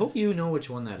hope you know which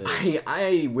one that is.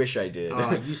 I wish I did.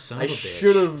 Oh, you son of a bitch. I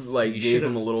should have gave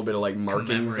him a little bit of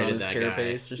markings on his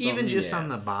carapace or something. Even just on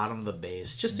the bottom of the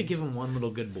base, just to give him one little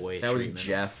good boy. That was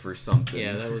Jeff or something.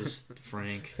 Yeah, that was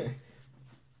Frank.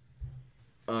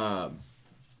 But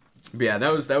yeah, that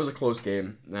was a close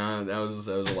game. That was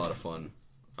a lot of fun.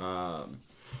 But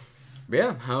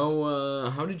yeah,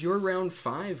 how did your round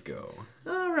 5 go?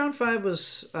 Round 5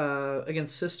 was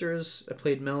against Sisters. I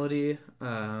played Melody.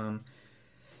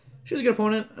 She was a good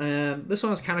opponent. This one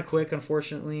was kind of quick,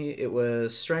 unfortunately. It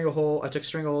was Stranglehold. I took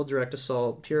Stranglehold, Direct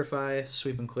Assault, Purify,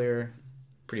 Sweep and Clear.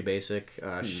 Pretty basic.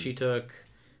 She took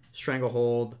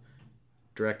Stranglehold,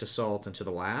 Direct Assault, and To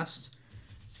the Last.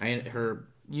 Her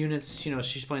units,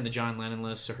 she's playing the John Lennon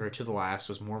list, so her To the Last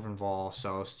was Morven Vol,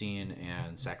 Celestine,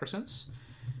 and Sacrosanct.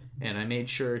 And I made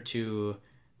sure to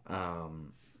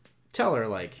tell her,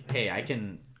 like, hey, I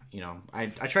can, I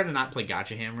try to not play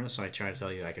Gotcha Hammer, so I try to tell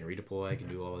you I can redeploy, I can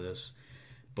do all of this.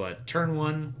 But turn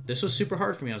 1, this was super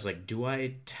hard for me. I was like, do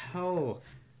I tell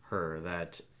her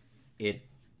that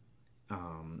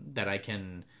that I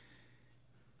can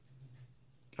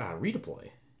redeploy?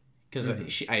 Because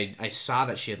I saw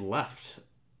that she had left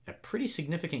a pretty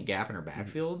significant gap in her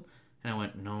backfield, and I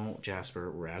went, no, Jasper,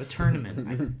 we're at a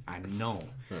tournament. I know.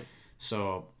 Right.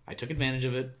 So I took advantage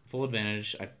of it, full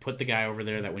advantage. I put the guy over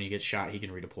there that when he gets shot, he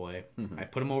can redeploy. I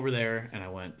put him over there, and I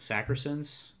went,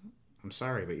 Sacrosanct, I'm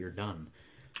sorry, but you're done.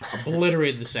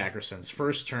 Obliterated the Sacrosanct.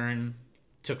 First turn,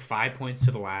 took 5 points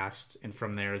to the last, and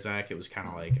from there, Zakk, it was kind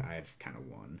of like, I've kind of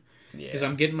won. Because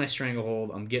I'm getting my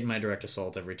Stranglehold, I'm getting my Direct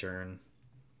Assault every turn.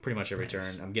 Pretty much every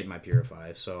turn. I'm getting my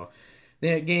Purify. So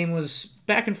the game was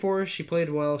back and forth. She played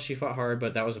well. She fought hard,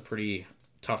 but that was a pretty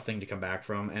tough thing to come back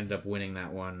from. Ended up winning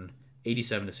that one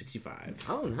 87-65.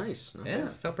 Oh, nice. Not Yeah,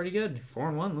 bad. felt pretty good.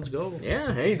 4-1. Let's go.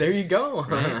 Yeah, hey, there you go.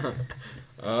 Right.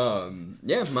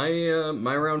 Yeah,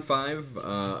 my round 5,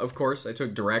 of course, I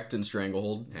took Direct and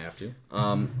Stranglehold. Have to.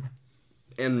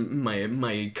 And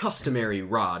my customary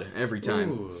Rod every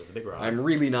time. Ooh, the big Rod. I'm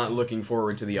really not looking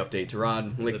forward to the update to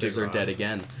Rod. Lictors are Rod. dead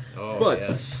again. Oh, But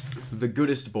yes. the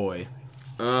goodest boy.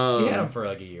 He had him for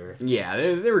like a year. Yeah,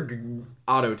 they were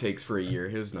auto takes for a year.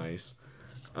 It was nice.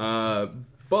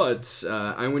 But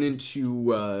I went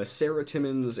into Sarah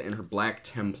Timmons and her Black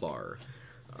Templar.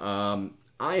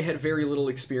 I had very little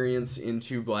experience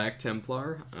into Black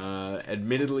Templar.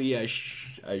 Admittedly, I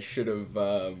should have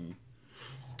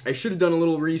done a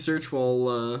little research while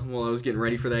I was getting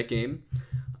ready for that game.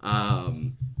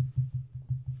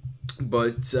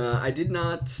 But I did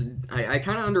not. I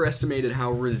kind of underestimated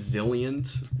how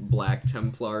resilient Black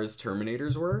Templar's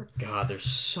Terminators were. God, they're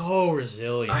so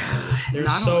resilient. They're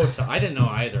not so tough. I didn't know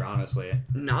either, honestly.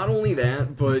 Not only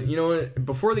that, but you know what?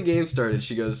 Before the game started,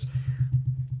 she goes,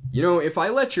 "You know, if I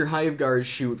let your Hive Guard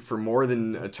shoot for more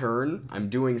than a turn, I'm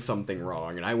doing something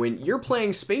wrong." And I went, "You're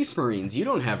playing Space Marines. You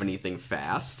don't have anything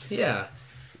fast." Yeah.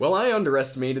 Well, I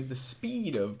underestimated the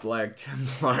speed of Black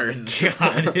Templars.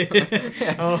 God.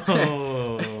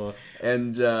 Oh.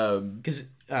 And Because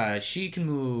she can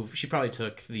move. She probably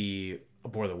took the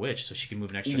Abhor the Witch, so she can move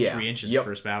an extra 3 inches the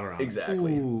first battle round.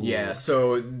 Exactly. Ooh. Yeah,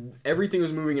 so everything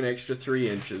was moving an extra 3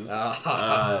 inches.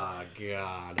 Oh,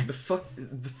 God. The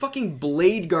fucking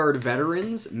Blade Guard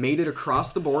veterans made it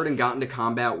across the board and got into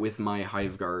combat with my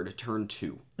Hive Guard turn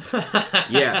 2.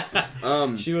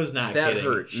 Yeah. She was not that kidding.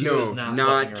 hurt. She no, was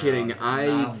not kidding. Around. I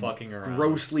not fucking around.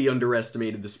 grossly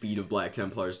underestimated the speed of Black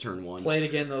Templars turn 1. Played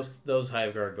again, those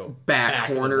Hive Guard go Back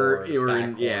corner,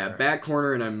 back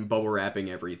corner, and I'm bubble wrapping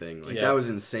everything. Like, Yep. that was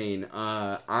insane.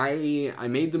 I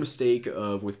made the mistake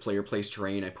of, with player placed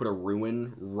terrain, I put a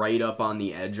ruin right up on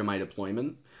the edge of my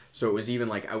deployment. So it was even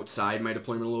like outside my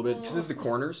deployment a little bit, because it's the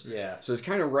corners. Yeah. So it's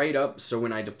kind of right up, so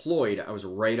when I deployed, I was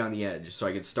right on the edge, so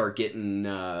I could start getting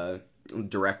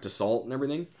direct assault and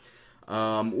everything.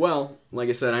 Well, like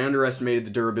I said, I underestimated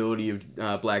the durability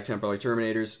of Black Templar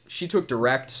Terminators. She took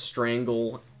Direct,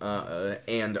 Strangle,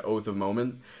 and Oath of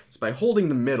Moment. So by holding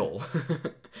the middle,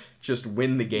 just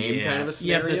win the game kind of a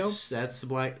scenario. Yeah, that's the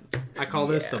Black... I call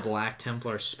this the Black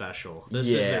Templar Special. This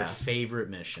is their favorite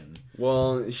mission.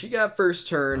 Well, she got first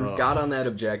turn, got on that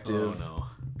objective, Oh, no.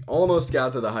 almost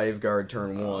got to the Hive Guard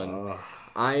turn 1.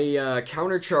 I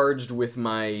countercharged with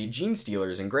my Gene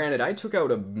Stealers, and granted, I took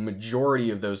out a majority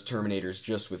of those Terminators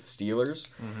just with Stealers,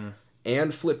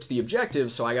 and flipped the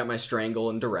objective, so I got my Strangle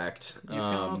and Direct. You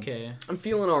feeling okay? I'm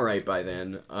feeling alright by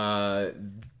then.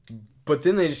 But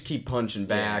then they just keep punching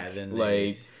back, Yeah, then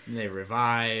like... They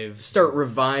revive. Start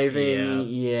reviving.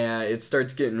 Yeah, it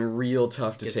starts getting real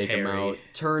tough to take them out.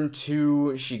 Turn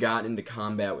 2, she got into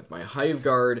combat with my Hive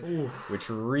Guard, which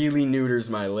really neuters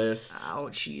my list.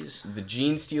 Ouchies. The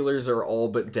Gene Stealers are all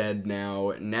but dead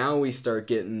now. Now we start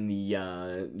getting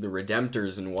the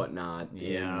Redemptors and whatnot.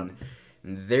 Yeah. And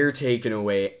they're taking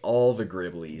away all the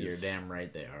Gribblies. You're damn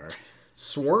right they are.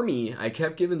 Swarmy, I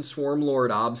kept giving Swarmlord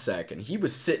Obsec, and he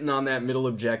was sitting on that middle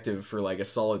objective for like a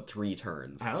solid 3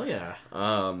 turns. Hell yeah.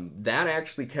 That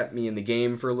actually kept me in the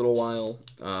game for a little while.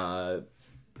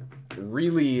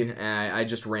 Really, I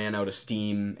just ran out of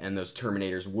steam, and those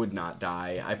Terminators would not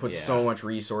die. I put so much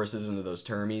resources into those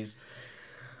Termies.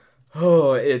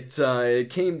 Oh,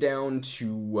 it came down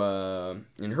to,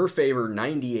 in her favor,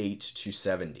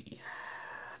 98-70.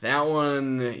 That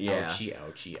one, yeah.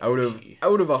 Ouchie.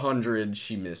 Out of 100,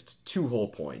 she missed 2 whole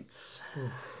points.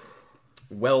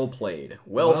 Well played.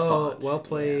 Well fought. Well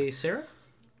played, Sarah?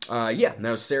 Yeah,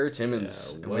 now Sarah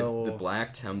Timmons well- with the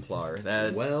Black Templar.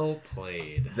 Well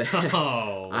played.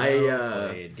 Well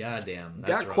Played. Goddamn. That's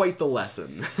got rough. quite the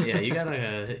lesson. Yeah, you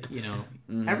gotta,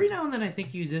 every now and then I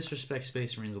think you disrespect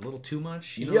Space Marines a little too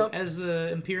much. You know, as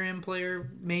the Imperium player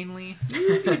mainly,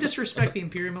 you disrespect the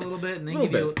Imperium a little bit, and then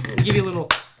give you a little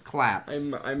clap.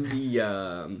 I'm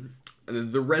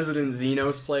the resident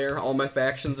Xenos player. All my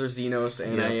factions are Xenos,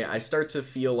 and I start to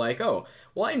feel like, oh,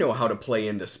 well, I know how to play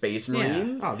into Space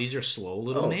Marines. Yeah. Oh, these are slow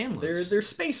little manlets. They're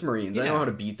Space Marines. I know how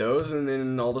to beat those, and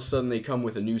then all of a sudden they come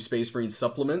with a new Space Marine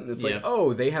supplement, and it's like,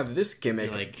 oh, they have this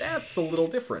gimmick. Like, that's a little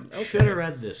different. Okay. Should have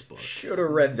read this book. Should have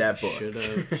read that book. Should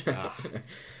have.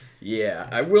 Yeah,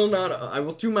 I will not. I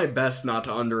will do my best not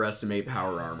to underestimate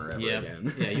power armor ever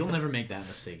again. Yeah, you'll never make that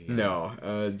mistake again.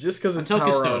 No, just because it's Until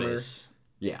power Custodes. armor.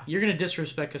 Yeah. You're going to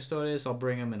disrespect Custodes, I'll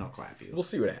bring him and I'll clap you. We'll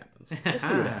see what happens.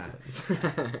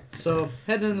 So,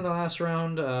 heading into the last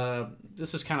round,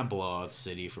 this is kind of blowout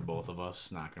city for both of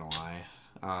us, not going to lie.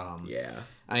 Yeah.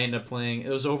 I ended up playing. It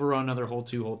was overrun another hole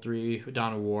 2, hole 3,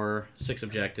 Dawn of War, 6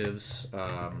 objectives.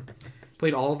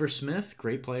 Played Oliver Smith,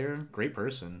 great player, great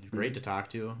person, great to talk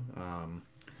to.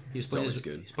 He's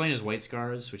playing his White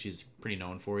Scars, which he's pretty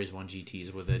known for. He's won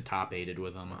GTs with it, top 8'd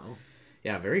with them. Wow.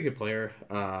 Yeah, very good player.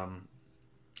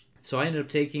 So I ended up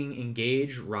taking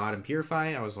Engage, Rod, and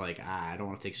Purify. I was like, I don't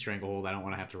want to take Stranglehold. I don't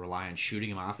want to have to rely on shooting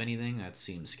him off anything. That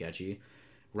seems sketchy.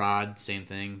 Rod, same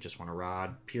thing. Just want a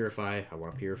Rod. Purify, I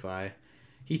want to Purify.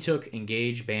 He took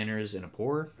Engage, Banners, and a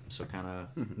Pour, so kind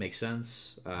of makes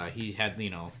sense. He had,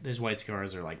 his White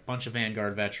Scars are like a bunch of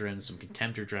Vanguard veterans, some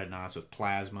Contemptor Dreadnoughts with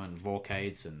Plasma and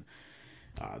Volkites, and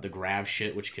the Grav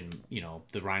shit, which can,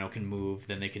 the Rhino can move,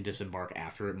 then they can disembark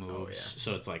after it moves. Oh, yeah.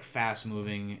 So it's like fast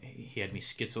moving. He had me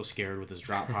schizo scared with his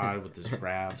drop pod, with his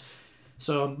Gravs.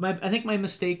 So I think my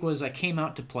mistake was I came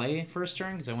out to play first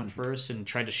turn because I went first and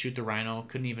tried to shoot the Rhino.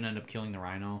 Couldn't even end up killing the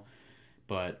Rhino.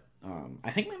 But I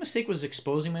think my mistake was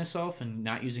exposing myself and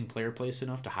not using player place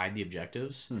enough to hide the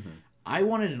objectives. I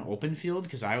wanted an open field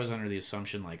because I was under the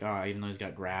assumption even though he's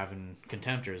got Grav and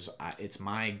Contemptors, it's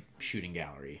my shooting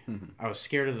gallery. I was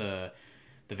scared of the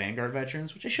Vanguard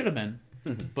veterans, which I should have been.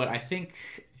 But I think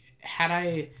had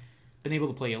I been able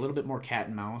to play a little bit more cat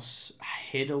and mouse,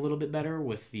 hid a little bit better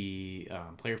with the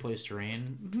player place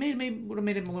terrain, would have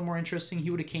made him a little more interesting.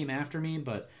 He would have came after me,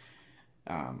 but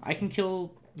I can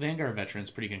kill Vanguard veterans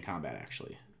pretty good in combat,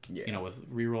 actually. Yeah. With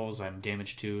rerolls, I'm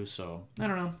damaged too, so I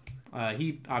don't know.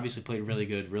 He obviously played really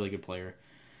good player.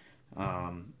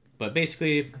 But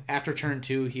basically, after turn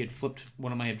 2, he had flipped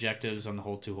one of my objectives on the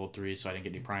hole 2, hole 3, so I didn't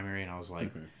get any primary, and I was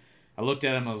like, I looked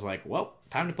at him, I was like, well,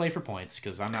 time to play for points,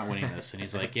 because I'm not winning this. And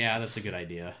he's like, yeah, that's a good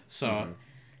idea. So,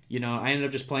 I ended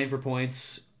up just playing for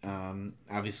points.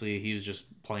 Obviously, he was just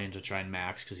playing to try and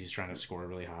max, because he's trying to score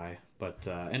really high. But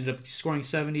ended up scoring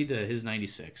 70 to his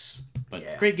 96.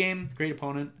 But great game, great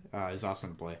opponent. It was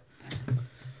awesome to play.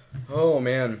 Oh,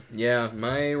 man. Yeah,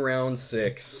 my round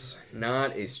 6.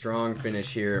 Not a strong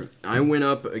finish here. I went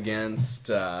up against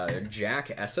Jack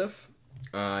Essef.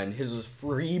 And his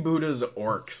Freebooters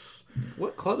Orcs.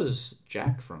 What club is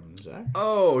Jack from, Zach?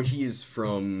 Oh, he's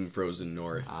from Frozen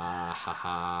North. Ah,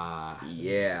 ha.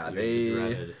 Yeah,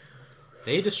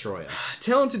 they destroy us.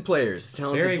 Talented players.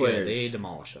 Very good. They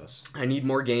demolish us. I need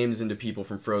more games into people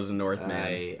from Frozen North,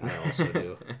 man. I also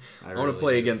do. I want to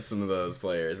play against some of those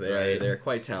players. They're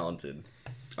quite talented.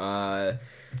 Bringing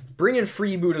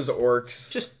Freebooters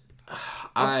Orcs.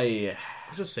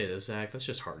 I'll just say this, Zach. That's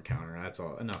just hard counter. That's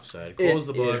all. Enough said. Close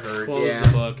the book. Close the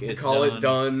book. It's Call done. It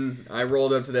done. I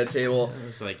rolled up to that table.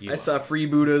 It's like I saw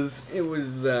Freebooters. It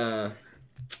was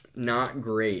not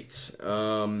great.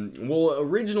 Well,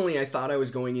 originally I thought I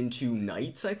was going into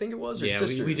Knights, I think it was, or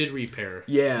Sisters. We did repair.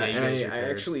 Yeah, and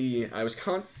I was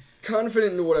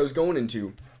confident in what I was going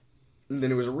into. And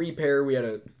then it was a repair. We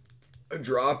had a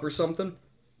drop or something.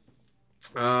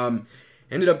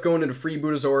 Ended up going into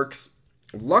Freebooters Orcs.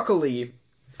 Luckily,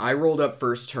 I rolled up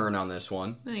first turn on this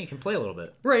one. You can play a little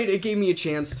bit. Right, it gave me a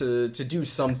chance to do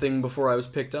something before I was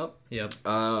picked up. Yep.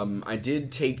 I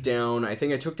did take down, I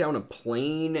think I took down a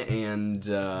plane and,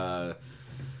 a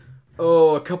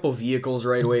couple vehicles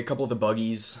right away, a couple of the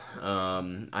buggies.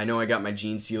 I know I got my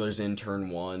Gene Stealers in turn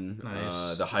 1.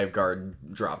 Nice. The Hive Guard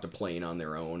dropped a plane on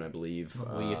their own, I believe.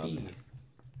 Yippee.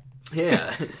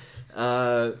 Yeah.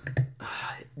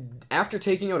 After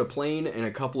taking out a plane and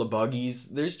a couple of buggies,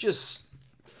 there's just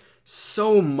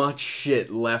so much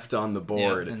shit left on the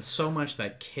board. Yeah, and so much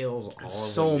that kills all of them.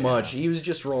 So much. He was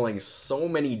just rolling so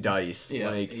many dice.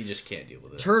 Yeah, you just can't deal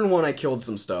with it. Turn 1, I killed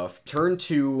some stuff. Turn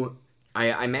 2,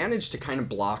 I managed to kind of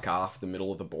block off the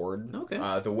middle of the board.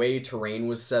 Okay. The way terrain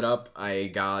was set up,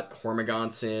 I got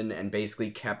Hormagaunts in and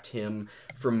basically kept him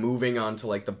from moving onto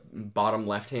like the bottom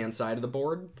left-hand side of the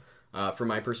board. From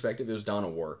my perspective, it was Dawn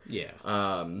of War. Yeah.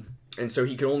 And so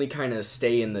he could only kind of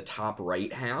stay in the top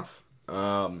right half.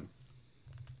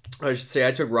 I should say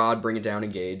I took Rod, Bring It Down,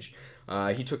 Engage.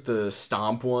 He took the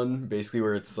Stomp one, basically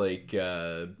where it's like...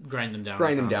 grind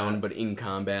them down, but in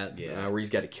combat. Yeah. Where he's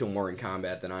got to kill more in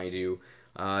combat than I do.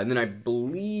 And then I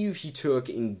believe he took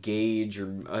Engage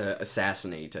or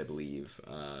Assassinate, I believe.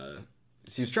 So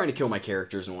he was trying to kill my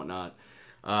characters and whatnot.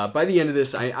 By the end of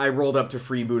this, I rolled up to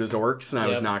Freebooters Orcs, and I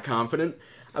was not confident.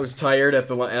 I was tired at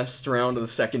the last round of the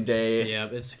second day. Yeah,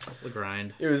 it's the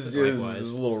grind. It was a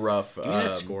little rough. Give me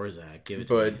that score, Zach. Give it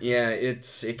to me. But yeah,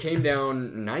 it came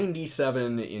down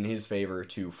 97 in his favor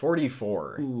to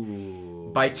 44.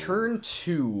 Ooh. By turn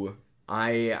 2,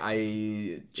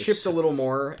 I chipped a little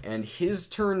more, and his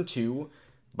turn 2,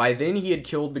 by then he had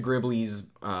killed the Gribbly's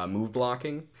move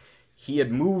blocking. He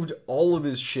had moved all of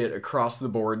his shit across the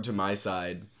board to my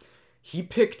side. He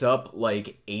picked up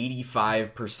like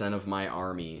 85% of my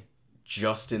army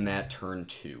just in that turn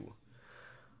 2.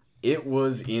 It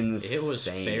was insane. It was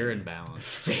fair and balanced.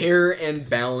 Fair and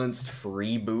balanced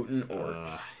freebooting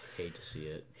orcs. Hate to see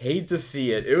it. Hate to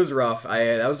see it. It was rough.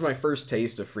 That was my first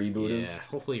taste of freebooters. Yeah,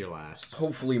 hopefully your last.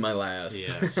 Hopefully my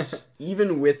last. Yes.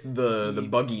 Even with the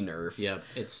buggy nerf. Yep,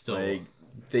 it's still... Like,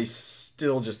 they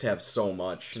still just have so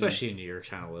much. Especially in your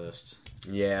kind of list.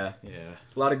 Yeah. Yeah.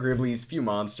 A lot of Gribblies, few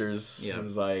monsters. Yep. It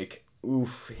was like,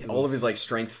 oof. All of his like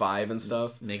strength 5 and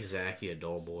stuff. Makes Zachy a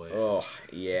dull boy. Oh,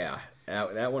 yeah.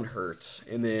 That one hurt.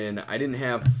 And then I didn't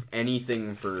have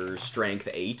anything for strength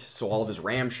 8, so all of his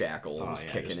ramshackle was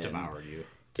kicking just in. Devoured you.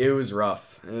 It was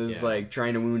rough. It was like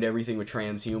trying to wound everything with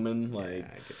transhuman. Like,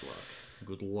 yeah, good luck.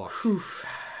 Good luck. Whew.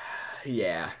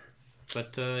 Yeah.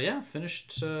 But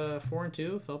finished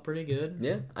 4-2. Felt pretty good.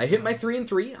 Yeah. I hit my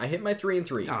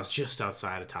 3-3. I was just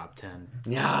outside of top 10.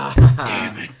 Yeah.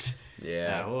 Damn it.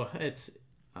 Yeah. Well, it's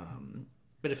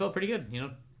but it felt pretty good, you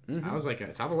know. I was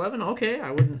like top 11. Okay,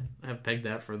 I wouldn't have pegged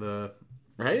that for the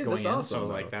right. Going That's in, awesome. So I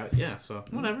was like that. Yeah. So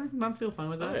whatever. I feel fine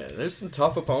with that. Oh, yeah. There's some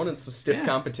tough opponents, some stiff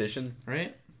competition.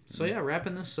 Right. So yeah,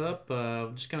 wrapping this up.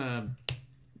 Just gonna,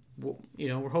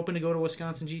 we're hoping to go to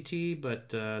Wisconsin GT,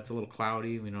 but it's a little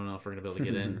cloudy. We don't know if we're gonna be able to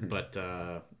get in. But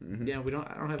yeah,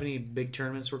 I don't have any big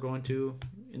tournaments we're going to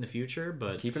in the future.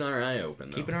 But keeping our eye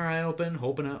open.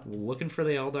 looking for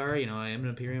the Eldar. You know, I am an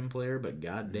Imperium player, but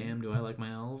goddamn, do I like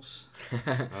my elves?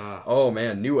 Oh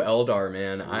man, new Eldar,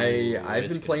 man. I've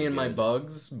been playing my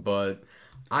bugs, but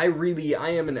I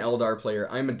am an Eldar player.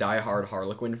 I'm a diehard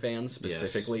Harlequin fan,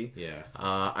 specifically. Yes.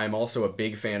 Yeah. I'm also a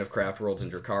big fan of Craft Worlds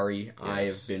and Drakari. Yes. I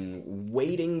have been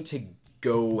waiting to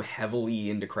go heavily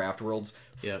into Craft Worlds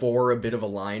for a bit of a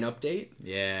line update.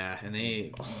 Yeah, and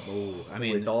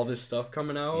with all this stuff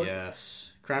coming out.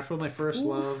 Yes. Craft World, my first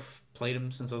love. Played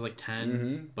them since I was like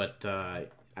 10, but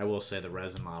I will say the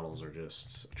resin models are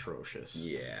just atrocious.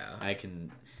 Yeah. I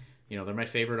can... they're my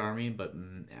favorite army, but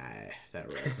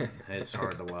that resin, it's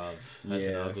hard to love. That's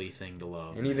an ugly thing to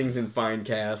love. Anything's in fine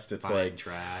cast, it's fine like...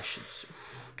 trash. It's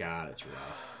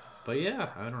rough. But yeah,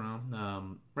 I don't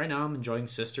know. Right now I'm enjoying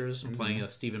Sisters. I'm playing a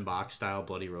Stephen Bach style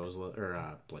Bloody Rose,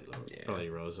 Bloody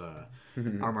Rose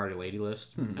Armored Lady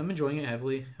list. I'm enjoying it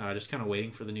heavily. Just kind of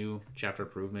waiting for the new chapter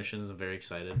approved missions. I'm very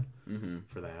excited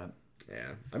for that. Yeah,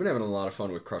 I've been having a lot of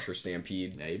fun with Crusher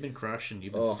Stampede. Yeah, you've been crushing.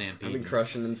 You've been stampeding. I've been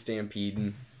crushing and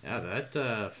stampeding. Yeah, that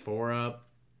 4-up,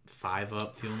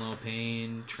 5-up, Feel No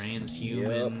Pain,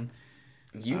 Transhuman.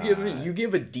 Yep. You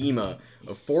give a Dima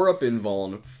a 4-up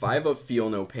Invuln, 5-up Feel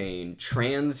No Pain,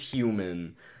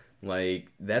 Transhuman. Like,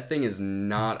 that thing is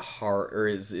not hard, or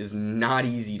is not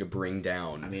easy to bring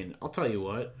down. I mean, I'll tell you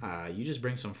what, you just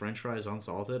bring some french fries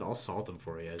unsalted, I'll salt them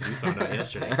for you, as you found out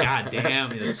yesterday. God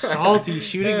damn, it's salty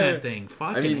shooting that thing.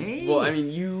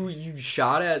 Fucking you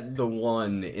shot at the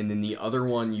one, and then the other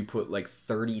one you put like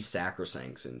 30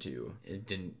 Sacrosancts into. It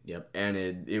didn't, yep. And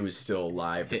it was still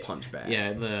alive to punch back.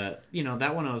 Yeah,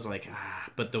 that one I was like,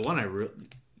 but the one I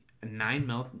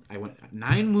went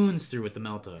 9 wounds through with the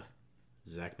Melta.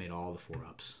 Zach made all the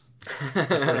 4-ups.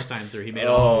 The first time through, he made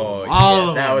all of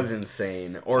them. That was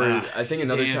insane. Or I think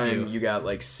another time you got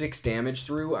like 6 damage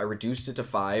through. I reduced it to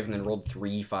 5 and then rolled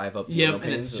 3 5-up and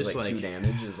pains. It's just like 2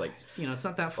 damage. It's like it's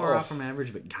not that far off from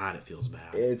average, but God, it feels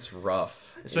bad. It's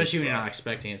rough, especially when you're not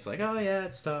expecting. It's like, oh yeah,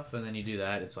 it's tough, and then you do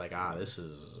that. It's like, this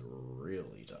is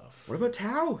really tough. What about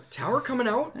Tau? Tower coming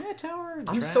out? Yeah, Tower.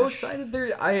 I'm so excited.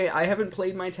 I haven't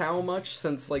played my Tau much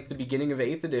since like the beginning of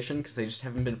 8th edition because they just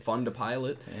haven't been fun to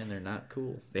pilot. And they're not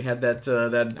cool. They had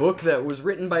that book that was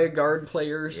written by a guard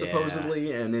player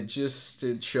supposedly, and it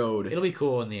showed. It'll be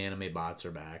cool when the anime bots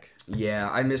are back. Yeah,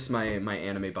 I miss my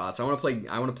anime bots. I want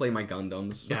to play my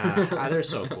Gundams. Yeah, they're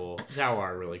so cool. Tau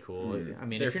are really cool. I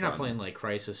mean, if you're not playing like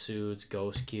Crisis Suits,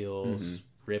 Ghost Kills,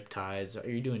 Riptides,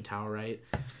 you're doing Tau right.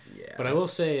 Yeah. But I will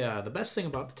say the best thing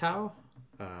about the Tau,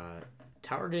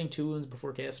 Tower getting 2 wounds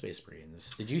before Chaos Space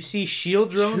Marines. Did you see Shield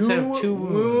Drones have 2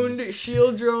 wounds? Wound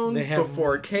Shield Drones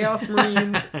before Chaos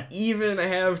Marines even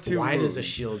have 2 wounds. Why does a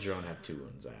Shield Drone have 2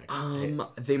 wounds,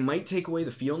 Zach? They might take away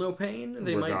the Feel No Pain.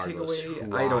 They might take away...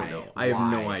 I don't know. I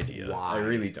have no idea. Why? I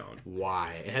really don't.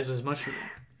 Why? It has as much...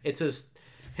 has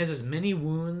as many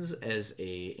wounds as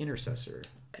a Intercessor.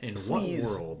 In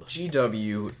Please, what world?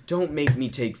 GW, don't make me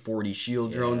take 40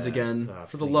 shield drones again.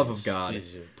 For the love of God.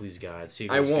 Please God.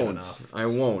 I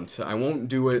won't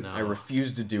do it. No. I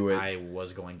refuse to do it. I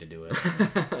was going to do it.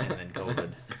 And then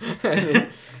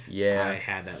COVID. Yeah. I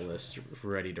had that list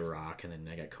ready to rock, and then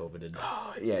I got COVIDed.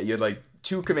 Yeah, you had like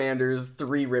 2 commanders,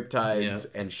 3 riptides,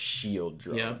 and shield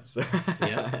drones.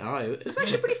 Yeah. Oh, it was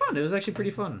actually pretty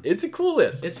fun. It's a cool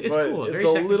list. It's cool. It's very a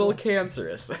technical. little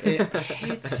cancerous.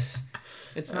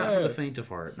 It's not for the faint of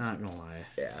heart. Not gonna lie.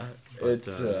 Yeah, But,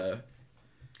 it's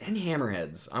and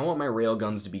hammerheads. I want my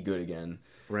railguns to be good again.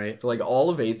 Right. For like all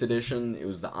of 8th edition, it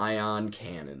was the ion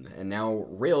cannon, and now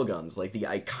railguns, like the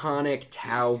iconic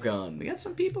Tau gun. We got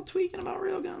some people tweaking about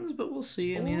railguns, but we'll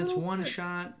see. I mean, it's one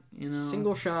shot, you know.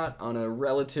 Single shot on a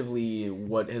relatively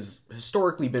what has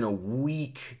historically been a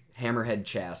weak hammerhead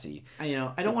chassis. I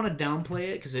don't want to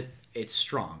downplay it because it's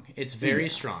strong. It's very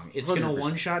strong. It's 100%. Gonna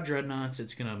one shot dreadnoughts.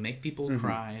 It's gonna make people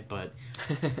cry, but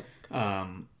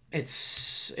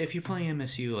it's if you're playing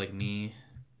MSU like me,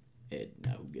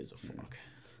 who gives a fuck.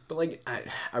 But like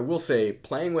I will say,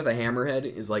 playing with a hammerhead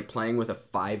is like playing with a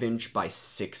 5-inch by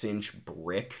 6-inch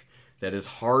brick that is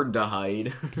hard to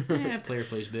hide. Yeah, player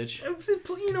plays bitch.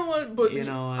 You know what? But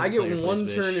I get one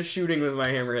turn bitch. of shooting with my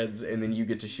hammerheads, and then you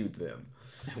get to shoot them.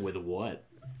 With what?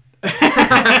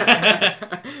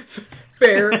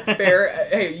 Fair.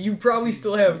 Hey, you probably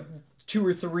still have 2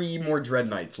 or 3 more Dread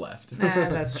Knights left. Nah,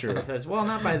 that's true. Well,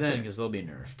 not by then, because they'll be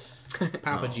nerfed.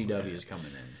 Papa GW is coming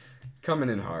in. Coming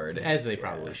in hard. As they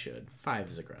probably should. 5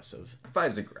 is aggressive.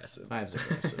 5's aggressive.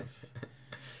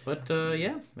 But,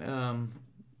 yeah.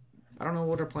 I don't know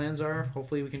what our plans are.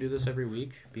 Hopefully we can do this every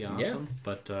week. Be awesome. Yeah.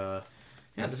 But,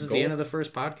 this is the end of the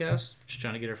first podcast. Just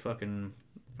trying to get our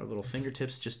little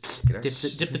fingertips, just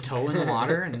dip the toe in the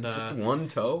water. And just one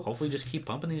toe. Hopefully just keep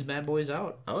pumping these bad boys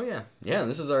out. Oh, yeah. Yeah,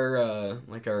 this is our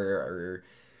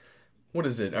what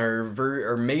is it?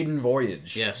 Our maiden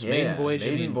voyage. Yes, maiden voyage.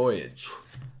 Maiden voyage.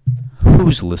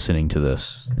 Who's listening to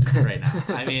this right now?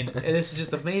 I mean, this is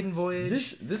just a maiden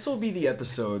voyage. This will be the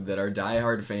episode that our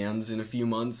diehard fans in a few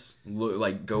months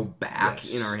go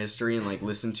back in our history and like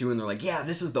listen to, and they're like, yeah,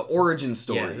 this is the origin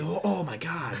story. Yeah. Oh my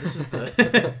god, this is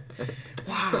the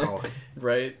wow.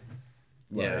 Right?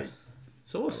 Yeah.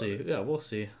 So we'll see. Yeah, we'll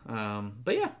see.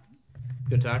 But yeah,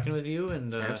 good talking with you,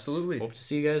 and absolutely hope to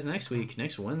see you guys next week,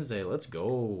 next Wednesday. Let's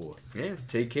go. Yeah.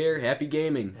 Take care. Happy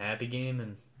gaming. Happy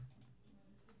gaming.